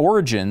pandemic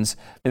origins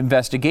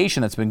investigation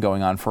that's been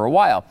going on for a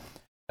while.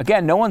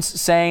 Again, no one's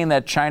saying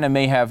that China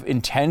may have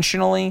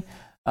intentionally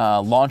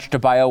launched a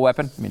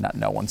bioweapon. I mean, not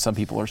no one. Some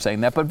people are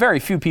saying that, but very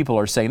few people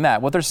are saying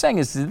that. What they're saying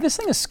is, did this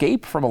thing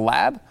escape from a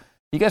lab?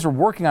 You guys were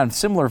working on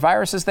similar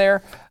viruses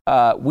there.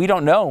 We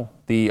don't know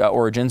the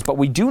origins, but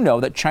we do know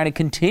that China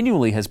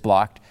continually has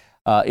blocked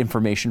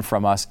information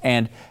from us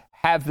and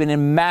have been a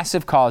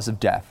massive cause of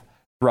death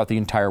throughout the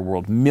entire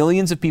world.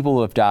 Millions of people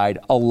who have died.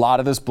 A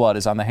lot of this blood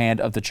is on the hand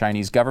of the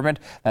Chinese government.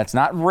 That's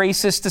not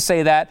racist to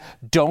say that.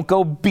 Don't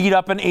go beat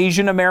up an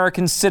Asian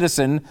American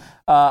citizen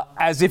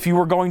as if you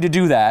were going to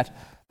do that.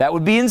 That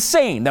would be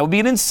insane. That would be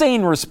an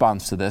insane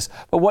response to this.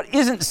 But what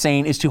isn't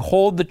sane is to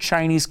hold the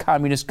Chinese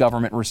Communist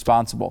government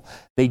responsible.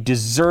 They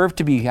deserve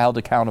to be held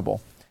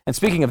accountable. And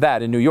speaking of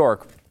that, in New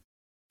York,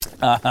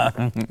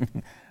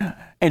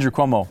 Andrew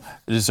Cuomo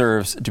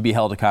deserves to be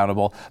held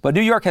accountable. But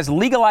New York has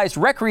legalized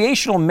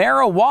recreational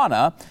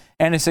marijuana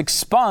and has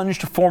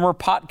expunged former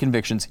pot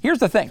convictions. Here's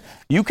the thing.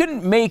 You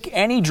can make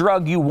any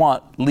drug you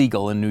want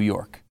legal in New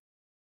York.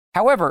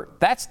 However,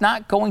 that's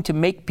not going to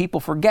make people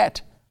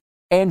forget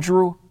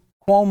Andrew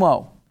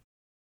Cuomo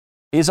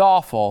is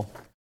awful.com.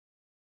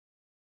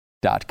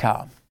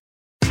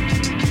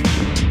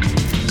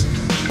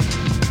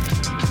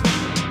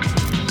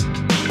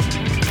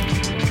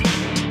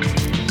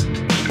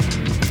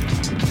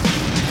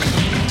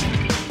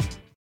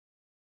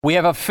 We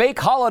have a fake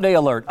holiday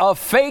alert. A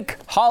fake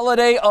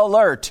holiday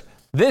alert.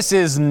 This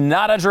is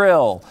not a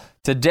drill.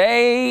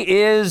 Today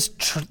is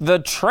the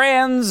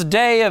Trans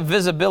Day of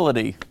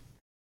Visibility.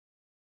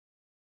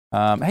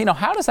 Hey,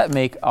 how does that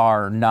make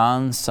our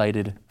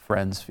non-sighted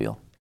friends feel?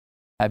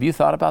 Have you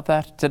thought about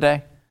that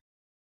today?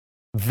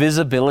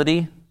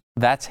 Visibility,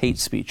 that's hate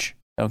speech,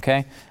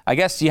 okay? I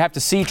guess you have to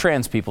see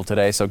trans people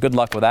today, so good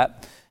luck with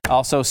that.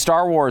 Also,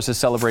 Star Wars is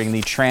celebrating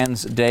the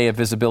Trans Day of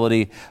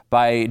Visibility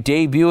by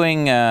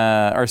debuting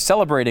or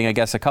celebrating, I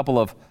guess, a couple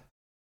of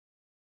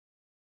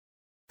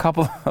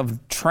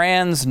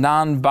trans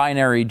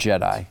non-binary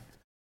Jedi.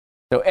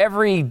 So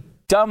every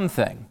dumb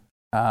thing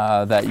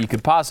that you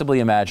could possibly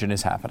imagine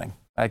is happening.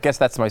 I guess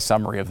that's my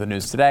summary of the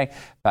news today.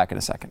 Back in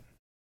a second.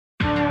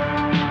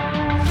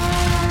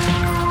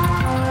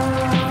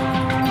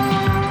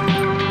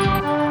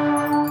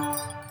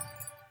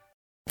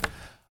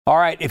 All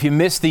right, if you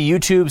missed the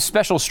YouTube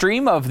special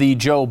stream of the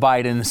Joe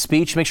Biden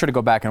speech, make sure to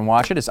go back and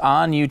watch it. It's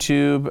on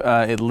YouTube.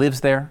 It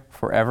lives there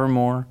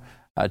forevermore.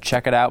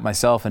 Check it out.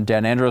 Myself and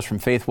Dan Andros from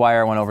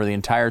FaithWire went over the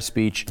entire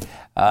speech. It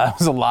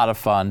was a lot of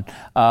fun.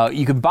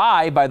 You can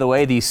buy, by the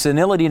way, the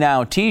Senility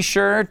Now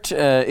t-shirt.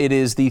 It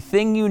is the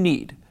thing you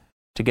need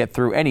to get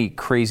through any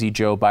crazy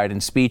Joe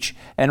Biden speech.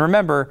 And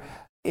remember,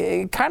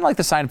 kind of like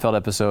the Seinfeld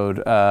episode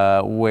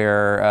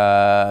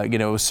where,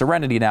 it was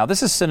Serenity Now.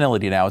 This is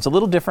Senility Now. It's a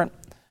little different.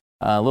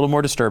 A little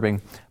more disturbing,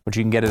 but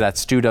you can get it at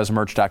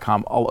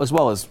StuDoesMerch.com, as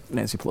well as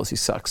Nancy Pelosi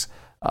Sucks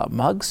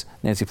mugs,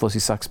 Nancy Pelosi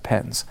Sucks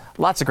pens.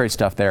 Lots of great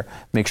stuff there.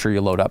 Make sure you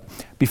load up.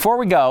 Before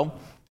we go,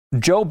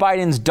 Joe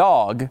Biden's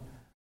dog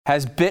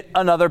has bit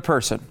another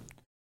person.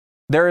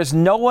 There is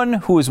no one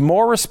who is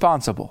more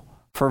responsible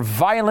for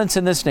violence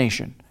in this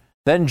nation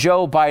than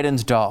Joe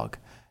Biden's dog.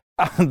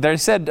 They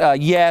said,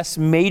 yes,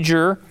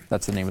 Major,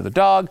 that's the name of the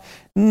dog,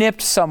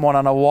 nipped someone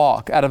on a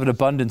walk. Out of an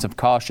abundance of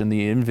caution,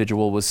 the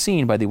individual was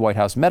seen by the White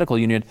House Medical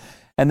Unit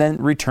and then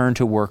returned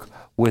to work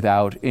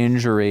without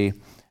injury.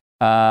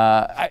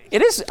 I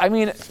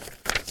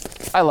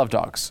love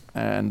dogs,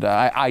 and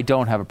I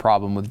don't have a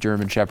problem with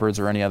German Shepherds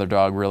or any other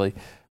dog, really.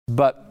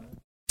 But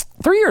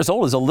 3 years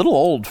old is a little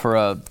old for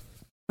a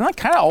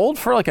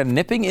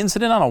nipping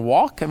incident on a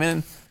walk. I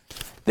mean,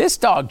 this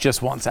dog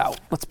just wants out.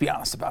 Let's be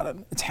honest about it.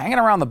 It's hanging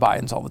around the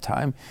Bidens all the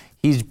time.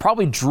 He's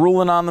probably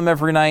drooling on them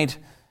every night.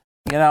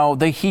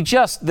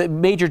 The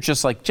Major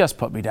just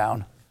put me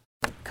down.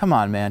 Come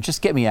on, man.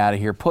 Just get me out of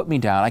here. Put me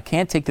down. I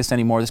can't take this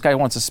anymore. This guy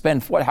wants to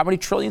spend, how many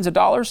trillions of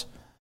dollars?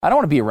 I don't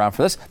want to be around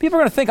for this. People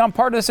are going to think I'm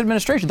part of this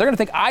administration. They're going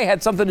to think I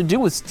had something to do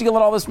with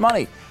stealing all this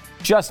money.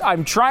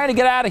 I'm trying to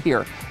get out of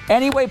here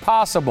any way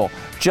possible.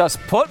 Just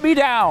put me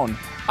down.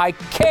 I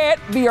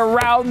can't be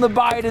around the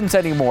Bidens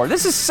anymore.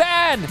 This is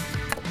sad.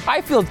 I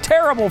feel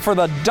terrible for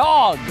the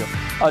dog.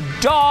 A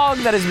dog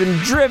that has been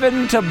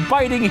driven to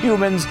biting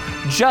humans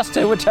just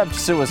to attempt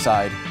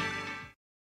suicide.